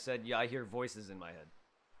because I said, yeah, I hear voices in my head.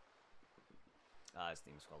 This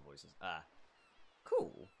theme is called Voices.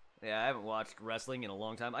 Cool. Yeah, I haven't watched wrestling in a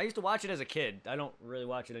long time. I used to watch it as a kid. I don't really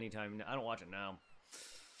watch it anytime. I don't watch it now.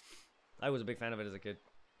 I was a big fan of it as a kid.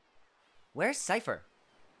 Where's Cypher?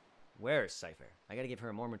 Where's Cypher? I gotta give her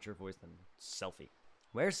a more mature voice than Selfie.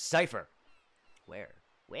 Where's Cypher? Where?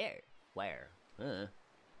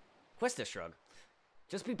 Questa shrug.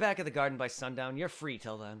 Just be back at the garden by sundown. You're free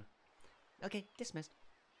till then. Okay, dismissed.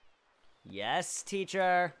 Yes,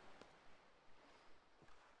 teacher.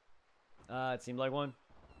 It seemed like one.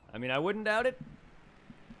 I mean, I wouldn't doubt it.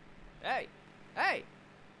 Hey!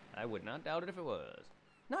 I would not doubt it if it was.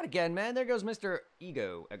 Not again, man. There goes Mr.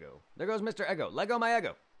 Ego. There goes Mr. Ego. Let go my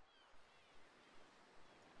ego.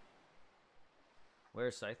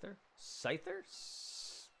 Where's Scyther? Scyther?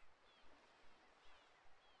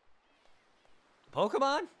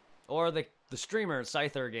 Pokemon? Or the streamer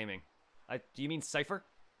Scyther Gaming? Do you mean Cypher?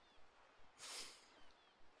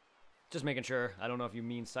 Just making sure. I don't know if you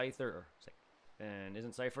mean Scyther or... And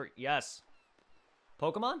isn't Cypher? Yes.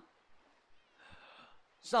 Pokemon?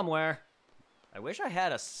 Somewhere. I wish I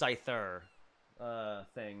had a Scyther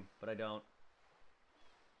thing, but I don't.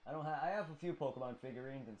 I have a few Pokemon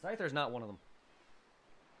figurines, and Scyther's not one of them.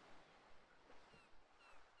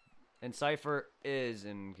 And Cypher is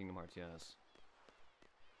in Kingdom Hearts, yes.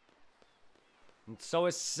 And so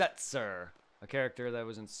is Setzer, a character that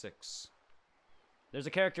was in 6. There's a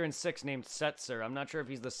character in 6 named Setzer. I'm not sure if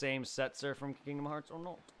he's the same Setzer from Kingdom Hearts or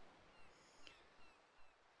not.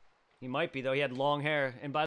 He might be, though. He had long hair. And by